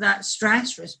out of that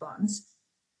stress response.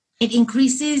 It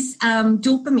increases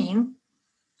dopamine,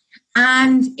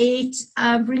 and it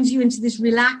brings you into this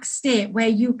relaxed state where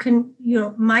you can, you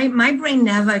know, my brain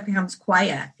never becomes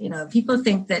quiet. You know, people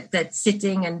think that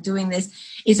sitting and doing this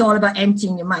is all about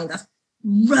emptying your mind. That's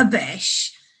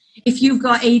rubbish. If you've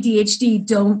got ADHD,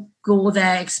 don't go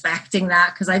there expecting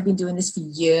that, because I've been doing this for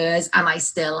years and I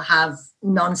still have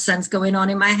nonsense going on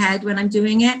in my head when I'm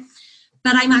doing it.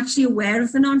 But I'm actually aware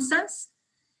of the nonsense.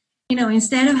 You know,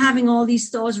 instead of having all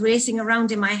these thoughts racing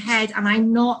around in my head and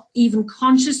I'm not even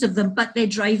conscious of them, but they're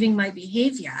driving my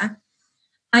behavior,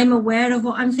 I'm aware of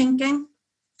what I'm thinking.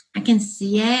 I can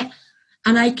see it.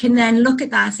 And I can then look at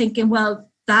that thinking,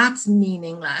 well, that's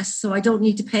meaningless, so I don't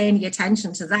need to pay any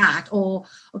attention to that. Or,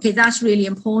 okay, that's really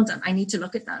important, I need to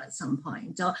look at that at some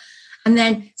point. And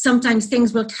then sometimes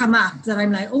things will come up that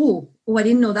I'm like, oh, I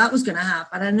didn't know that was going to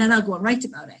happen. And then I'll go and write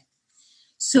about it.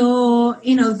 So,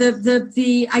 you know,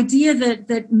 the idea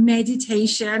that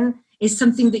meditation is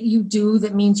something that you do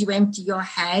that means you empty your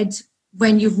head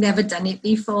when you've never done it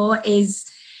before is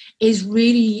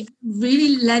really,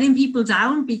 really letting people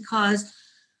down, because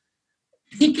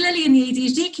particularly in the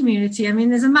ADHD community, I mean,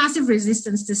 there's a massive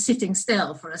resistance to sitting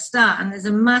still for a start, and there's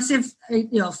a massive,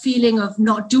 you know, feeling of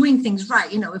not doing things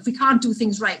right. You know, if we can't do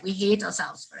things right, we hate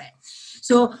ourselves for it.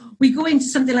 So we go into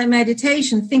something like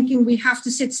meditation thinking we have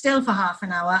to sit still for half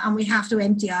an hour and we have to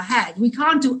empty our head. We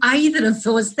can't do either of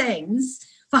those things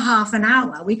for half an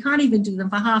hour. We can't even do them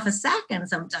for half a second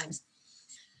sometimes.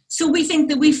 So we think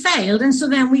that we failed, and so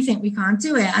then we think we can't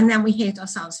do it, and then we hate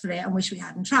ourselves for it and wish we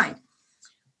hadn't tried.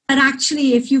 But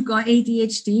actually, if you've got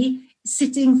ADHD,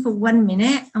 sitting for 1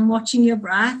 minute and watching your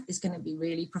breath is going to be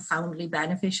really profoundly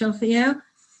beneficial for you.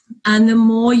 And the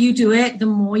more you do it, the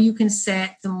more you can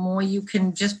sit, the more you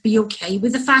can just be okay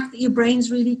with the fact that your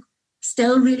brain's really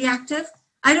still really active.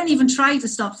 I don't even try to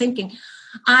stop thinking.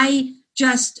 I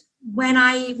just, when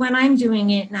I'm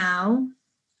doing it now,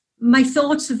 my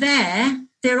thoughts are there.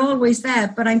 They're always there,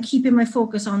 but I'm keeping my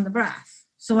focus on the breath.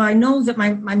 So I know that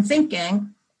I'm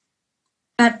thinking,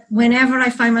 But whenever I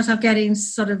find myself getting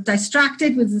sort of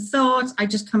distracted with the thoughts, I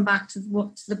just come back to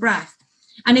the breath.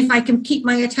 And if I can keep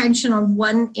my attention on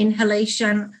one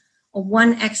inhalation or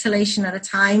one exhalation at a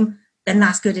time, then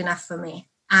that's good enough for me.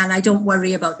 And I don't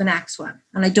worry about the next one.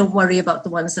 And I don't worry about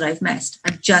the ones that I've missed. I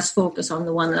just focus on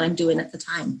the one that I'm doing at the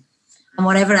time. And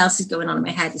whatever else is going on in my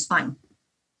head is fine.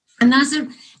 And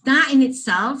that in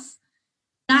itself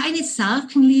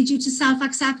can lead you to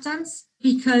self-acceptance,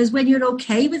 because when you're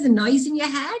okay with the noise in your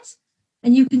head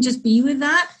and you can just be with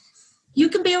that, you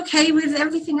can be okay with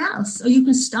everything else, or you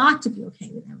can start to be okay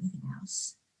with everything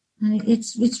else. And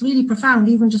it's really profound.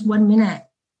 Even just 1 minute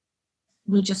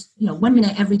will just, 1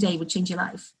 minute every day would change your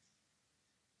life.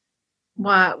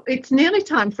 Wow. It's nearly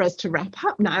time for us to wrap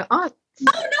up now. Oh,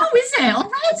 no, is it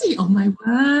already? Oh, my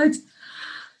word.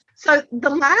 So the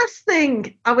last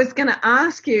thing I was going to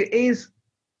ask you is,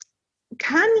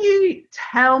 can you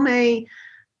tell me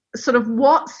sort of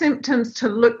what symptoms to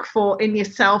look for in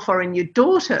yourself or in your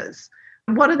daughters?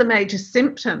 What are the major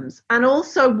symptoms? And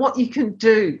also what you can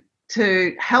do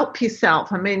to help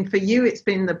yourself. I mean, for you, it's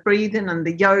been the breathing and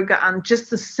the yoga, and just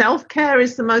the self-care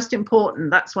is the most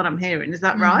important. That's what I'm hearing. Is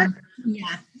that right?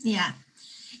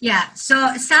 Yeah.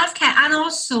 So self-care, and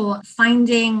also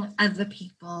finding other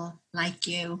people like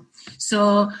you.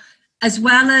 So as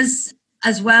well as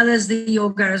the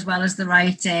yoga, as well as the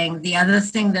writing, the other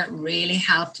thing that really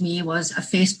helped me was a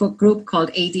Facebook group called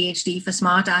ADHD for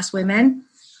Smart Ass Women,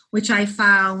 which I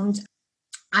found.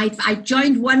 I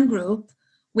joined one group,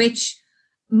 which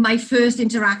my first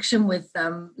interaction with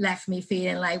them left me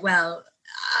feeling like, well,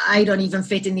 I don't even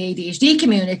fit in the ADHD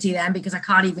community then, because I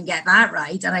can't even get that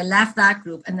right. And I left that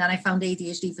group, and then I found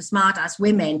ADHD for Smart Ass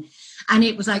Women. And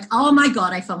it was like, oh my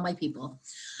God, I found my people.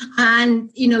 And,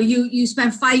 you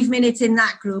spend 5 minutes in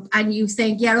that group and you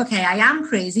think, yeah, okay, I am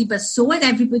crazy, but so is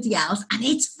everybody else. And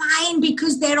it's fine,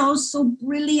 because they're all so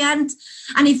brilliant.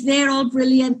 And if they're all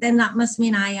brilliant, then that must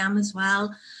mean I am as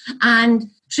well. And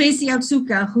Tracy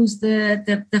Otsuka, who's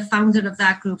the founder of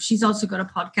that group, she's also got a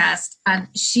podcast, and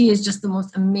she is just the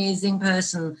most amazing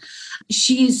person.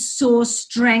 She is so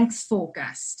strength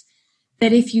focused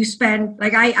that if you spend,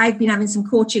 like I've been having some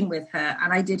coaching with her,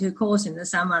 and I did her course in the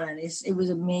summer, and it was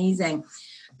amazing.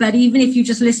 But even if you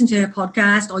just listen to her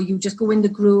podcast, or you just go in the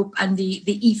group, and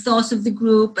the ethos of the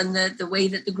group and the way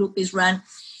that the group is run,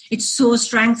 it's so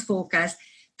strength focused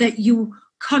that you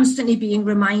constantly being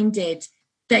reminded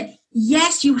that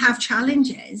yes, you have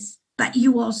challenges, but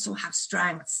you also have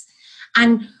strengths.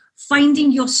 And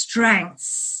finding your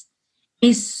strengths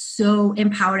is so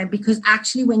empowering, because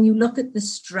actually when you look at the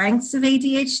strengths of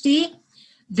ADHD,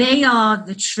 they are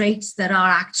the traits that are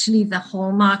actually the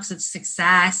hallmarks of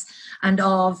success and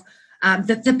of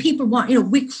the people want.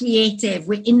 We're creative,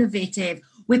 we're innovative,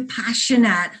 we're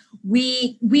passionate.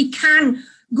 We can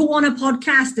go on a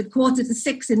podcast at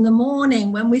 5:45 in the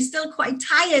morning when we're still quite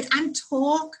tired and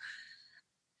talk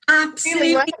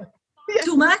absolutely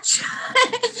too much.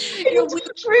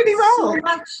 Really well. So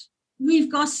much.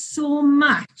 We've got so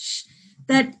much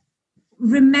that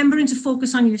remembering to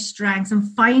focus on your strengths and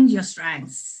find your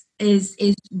strengths is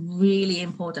really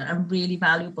important and really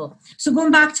valuable. So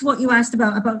going back to what you asked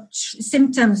about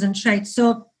symptoms and traits.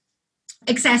 So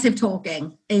excessive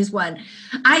talking is one.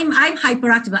 I'm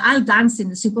hyperactive. I'll dance in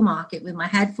the supermarket with my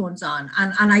headphones on,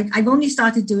 and I've only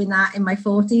started doing that in my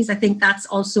 40s. I think that's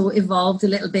also evolved a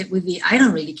little bit with the I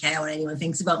don't really care what anyone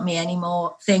thinks about me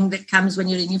anymore thing that comes when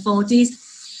you're in your 40s.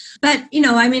 But,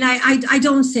 I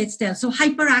don't sit still. So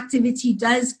hyperactivity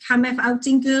does come out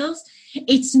in girls.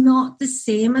 It's not the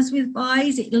same as with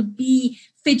boys. It'll be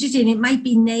fidgeting. It might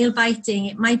be nail biting.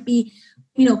 It might be,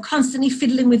 constantly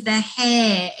fiddling with their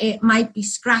hair. It might be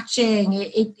scratching.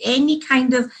 Any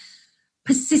kind of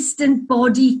persistent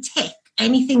body tick.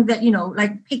 Anything that,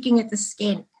 like picking at the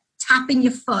skin, tapping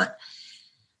your foot.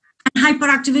 And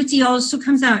hyperactivity also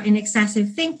comes out in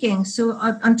excessive thinking. So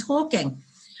I'm talking.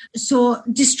 So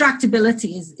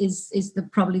distractibility is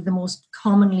probably the most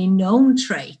commonly known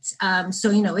trait.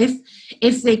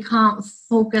 If they can't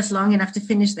focus long enough to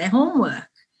finish their homework,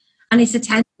 and it's a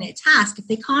 10-minute task, if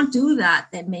they can't do that,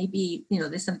 then maybe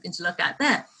there's something to look at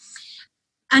there.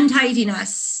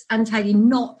 Untidiness,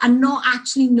 not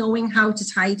actually knowing how to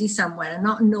tidy somewhere, and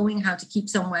not knowing how to keep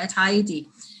somewhere tidy.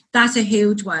 That's a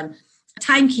huge one.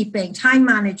 Timekeeping, time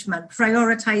management,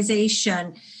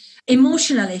 prioritization.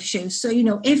 Emotional issues. So,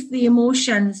 if the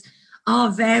emotions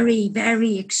are very,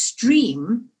 very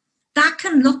extreme, that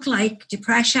can look like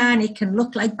depression. It can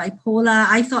look like bipolar.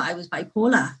 I thought I was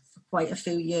bipolar for quite a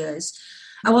few years.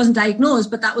 I wasn't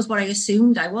diagnosed, but that was what I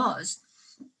assumed I was.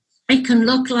 It can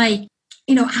look like,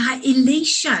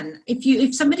 elation.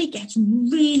 If somebody gets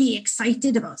really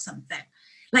excited about something,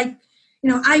 Like,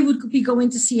 I would be going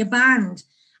to see a band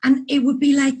and it would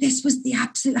be like, this was the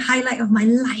absolute highlight of my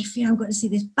life. I'm going to see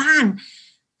this band.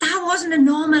 That wasn't a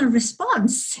normal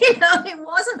response. It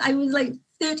wasn't. I was like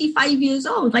 35 years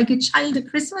old, like a child at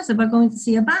Christmas about going to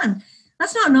see a band.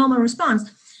 That's not a normal response.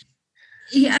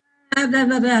 Yeah, blah,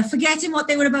 blah, blah. Forgetting what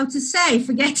they were about to say,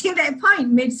 forgetting their point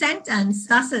mid-sentence.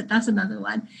 That's another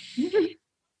one.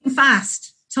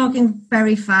 Fast. Talking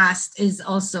very fast is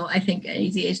also, I think, an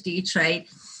ADHD trait.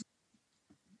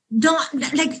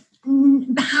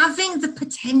 Having the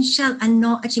potential and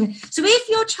not achieving. So if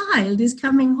your child is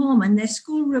coming home and their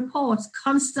school reports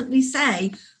constantly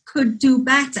say could do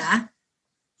better,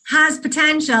 has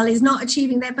potential, is not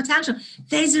achieving their potential,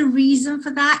 there's a reason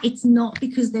for that. It's not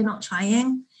because they're not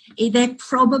trying. They're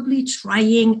probably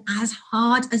trying as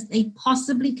hard as they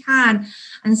possibly can,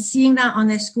 and seeing that on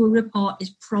their school report is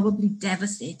probably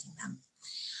devastating them.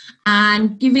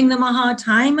 And giving them a hard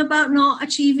time about not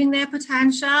achieving their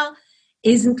potential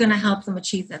isn't going to help them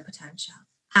achieve their potential.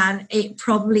 And it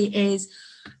probably is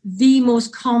the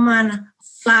most common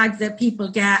flag that people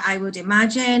get, I would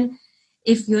imagine.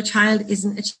 If your child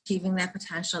isn't achieving their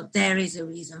potential, there is a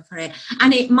reason for it.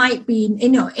 And it might be,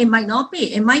 it might not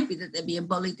be. It might be that they're being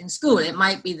bullied in school. It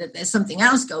might be that there's something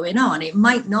else going on. It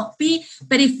might not be.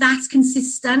 But if that's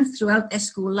consistent throughout their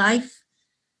school life,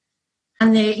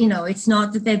 and they, it's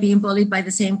not that they're being bullied by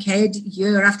the same kid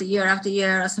year after year after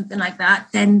year or something like that,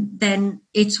 then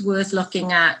it's worth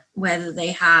looking at whether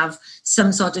they have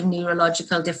some sort of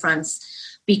neurological difference.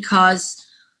 Because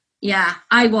yeah,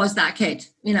 I was that kid,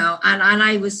 and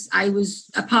I was,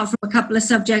 apart from a couple of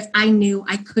subjects, I knew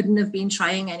I couldn't have been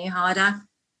trying any harder.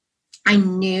 I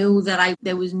knew that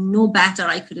there was no better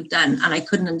I could have done, and I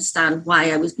couldn't understand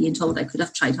why I was being told I could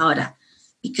have tried harder,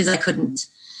 because I couldn't.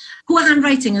 Poor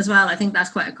handwriting as well, I think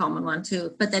that's quite a common one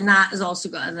too. But then that has also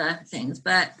got other things.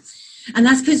 And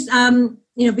that's because,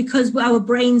 because our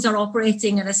brains are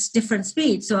operating at a different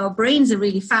speed. So our brains are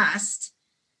really fast,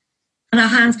 and our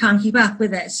hands can't keep up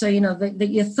with it. So,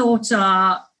 your thoughts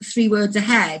are 3 words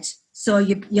ahead. So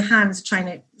your hands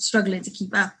struggling to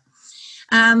keep up.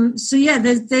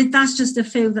 That's just a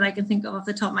few that I can think of off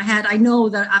the top of my head. I know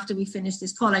that after we finish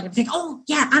this call, I can think, oh,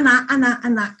 yeah, and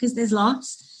that, because there's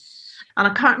lots. And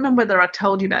I can't remember whether I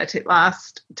told you about it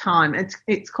last time.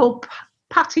 It's called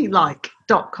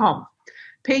puttylike.com.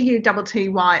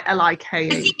 PUTTYLIKE. I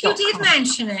think you did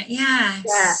mention it, yes.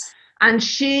 Yeah. And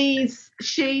she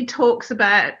talks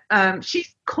about,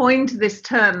 she's coined this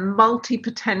term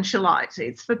multi-potentialite.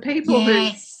 It's for people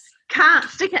who can't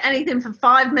stick at anything for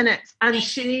 5 minutes, and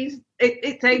it's ADHD.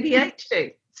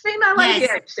 It's female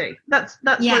ADHD. That's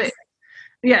what it is.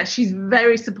 Yeah, she's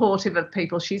very supportive of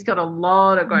people. She's got a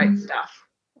lot of great stuff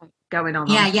going on.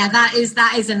 Yeah, that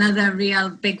is another real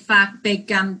big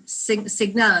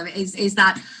signal is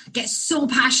that get so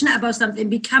passionate about something,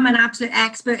 become an absolute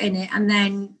expert in it, and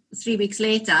then 3 weeks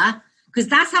later, because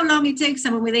that's how long it takes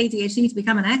someone with ADHD to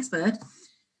become an expert,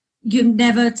 you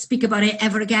never speak about it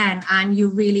ever again, and you're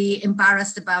really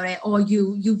embarrassed about it, or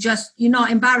you're not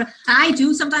embarrassed. I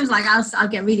do sometimes, like I'll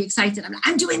get really excited.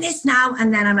 I'm doing this now,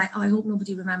 and then I'm like, oh, I hope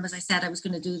nobody remembers I said I was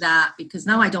going to do that, because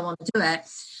now I don't want to do it,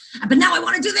 but now I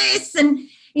want to do this, and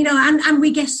and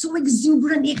we get so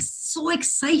exuberantly so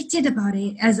excited about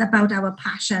it, as about our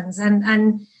passions,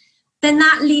 and then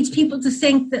that leads people to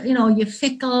think that you're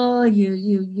fickle,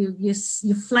 you're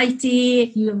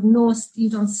flighty, you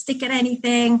don't stick at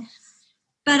anything.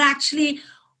 But actually,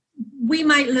 we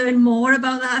might learn more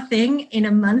about that thing in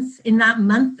a month. In that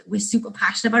month, we're super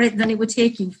passionate about it than it would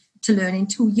take you to learn in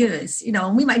 2 years.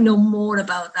 And we might know more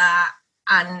about that,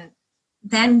 and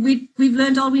then we've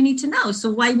learned all we need to know.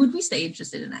 So why would we stay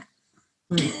interested in it?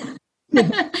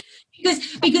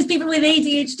 Because people with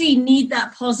ADHD need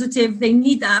that positive, they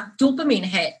need that dopamine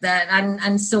hit,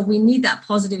 and so we need that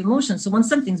positive emotion. So when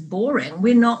something's boring,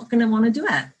 we're not going to want to do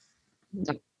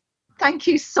it. Thank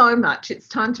you so much. It's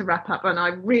time to wrap up, and I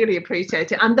really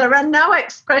appreciate it. And there are no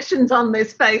expressions on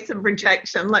this face of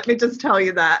rejection. Let me just tell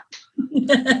you that.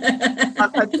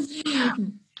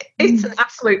 It's an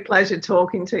absolute pleasure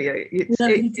talking to you.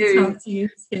 Lovely to talk to you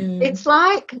too. It's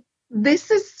like, this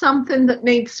is something that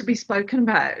needs to be spoken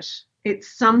about.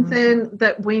 It's something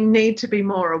that we need to be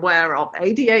more aware of.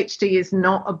 ADHD is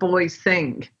not a boy's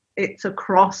thing. It's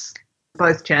across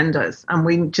both genders, and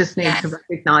we just need to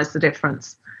recognise the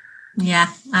difference. Yeah,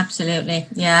 absolutely.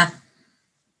 Yeah.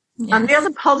 And the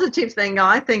other positive thing,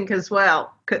 I think, as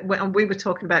well, and we were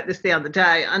talking about this the other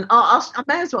day, and I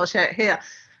may as well share it here.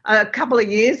 A couple of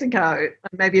years ago,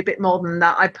 maybe a bit more than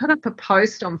that, I put up a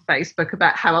post on Facebook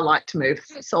about how I like to move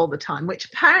house all the time, which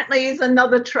apparently is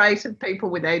another trait of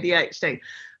people with ADHD.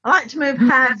 I like to move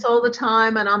house all the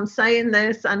time, and I'm saying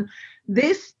this. And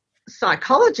this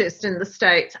psychologist in the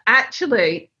States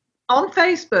actually on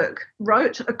Facebook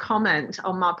wrote a comment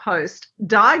on my post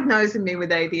diagnosing me with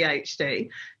ADHD,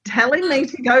 telling me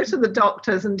to go to the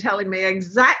doctors and telling me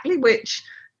exactly which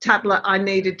tablet I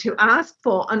needed to ask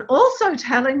for, and also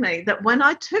telling me that when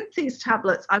I took these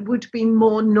tablets, I would be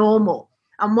more normal.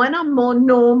 And when I'm more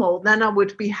normal, then I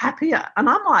would be happier. And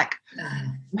I'm like,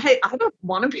 hey, I don't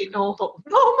want to be normal.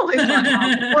 Normal is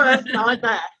my worst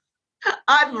nightmare.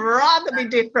 I'd rather be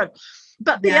different.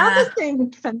 But the other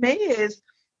thing for me is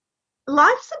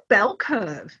life's a bell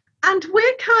curve. And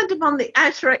we're kind of on the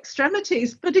outer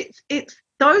extremities, but it's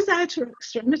those outer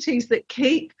extremities that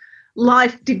keep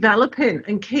life developing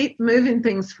and keep moving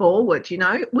things forward. You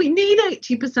know, we need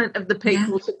 80% of the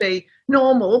people to be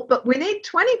normal, but we need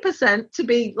 20% to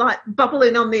be like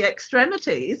bubbling on the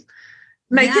extremities,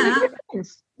 making a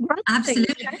difference.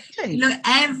 Absolutely. Look,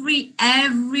 every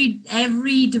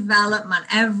development,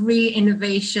 every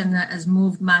innovation that has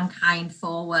moved mankind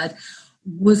forward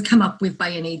was come up with by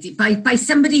an AD, by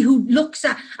somebody who looks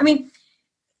at, I mean,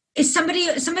 is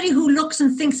somebody who looks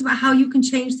and thinks about how you can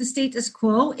change the status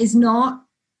quo is not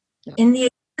in the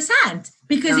 80%.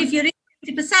 Because if you're in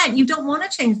 80%, you don't want to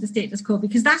change the status quo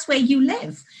because that's where you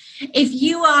live. If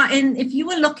you are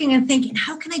looking and thinking,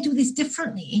 how can I do this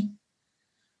differently?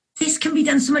 This can be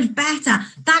done so much better.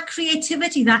 That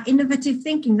creativity, that innovative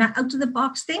thinking, that out of the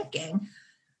box thinking,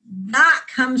 that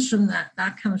comes from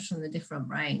the different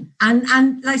brain.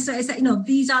 And like I said, you know,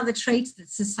 these are the traits that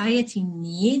society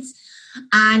needs.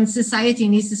 And society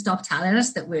needs to stop telling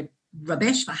us that we're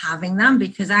rubbish for having them,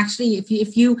 because actually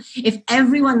if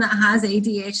everyone that has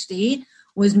ADHD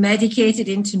was medicated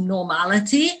into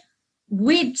normality,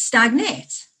 we'd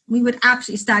stagnate. We would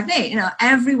absolutely stagnate. You know,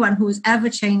 everyone who has ever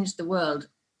changed the world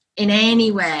in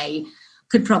any way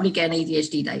could probably get an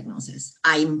ADHD diagnosis.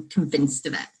 I'm convinced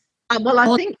of it. Well,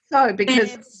 I think so,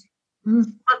 because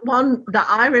one that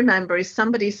I remember is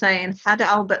somebody saying, had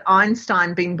Albert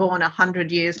Einstein been born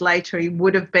 100 years later, he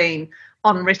would have been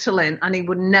on Ritalin and he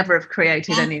would never have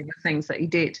created any of the things that he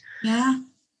did. Yeah.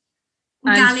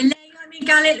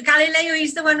 Galileo,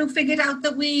 he's the one who figured out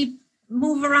that we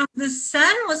move around the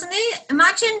sun, wasn't he?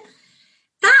 Imagine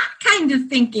that kind of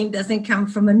thinking doesn't come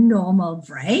from a normal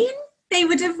brain. They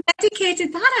would have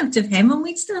medicated that out of him, and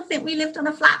we'd still think we lived on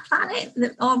a flat planet,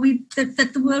 that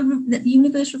the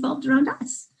universe revolved around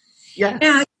us.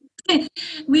 Yeah,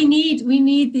 we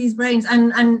need these brains,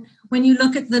 and when you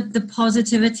look at the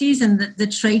positivities and the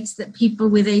traits that people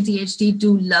with ADHD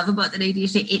do love about that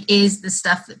ADHD, it is the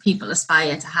stuff that people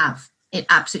aspire to have. It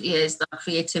absolutely is that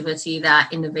creativity,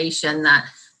 that innovation, that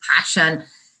passion.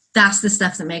 That's the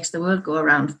stuff that makes the world go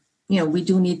around. You know, we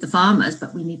do need the farmers,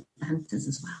 but we need the hunters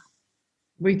as well.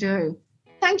 We do.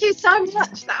 Thank you so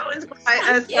much. That was great,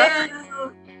 Esther. Yeah.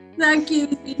 Thank you.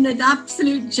 It's been an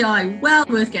absolute joy. Well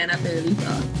worth getting up early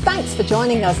for. Thanks for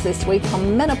joining us this week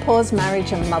on Menopause,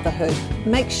 Marriage and Motherhood.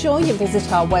 Make sure you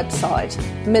visit our website,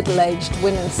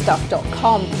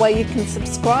 middleagedwomenstuff.com, where you can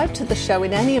subscribe to the show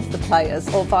in any of the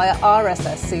players or via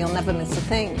RSS so you'll never miss a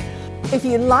thing. If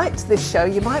you liked this show,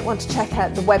 you might want to check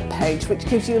out the webpage, which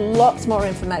gives you lots more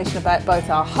information about both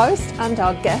our host and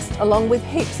our guest, along with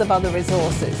heaps of other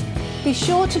resources. Be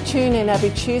sure to tune in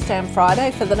every Tuesday and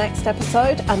Friday for the next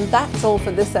episode. And that's all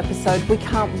for this episode. We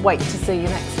can't wait to see you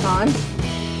next time.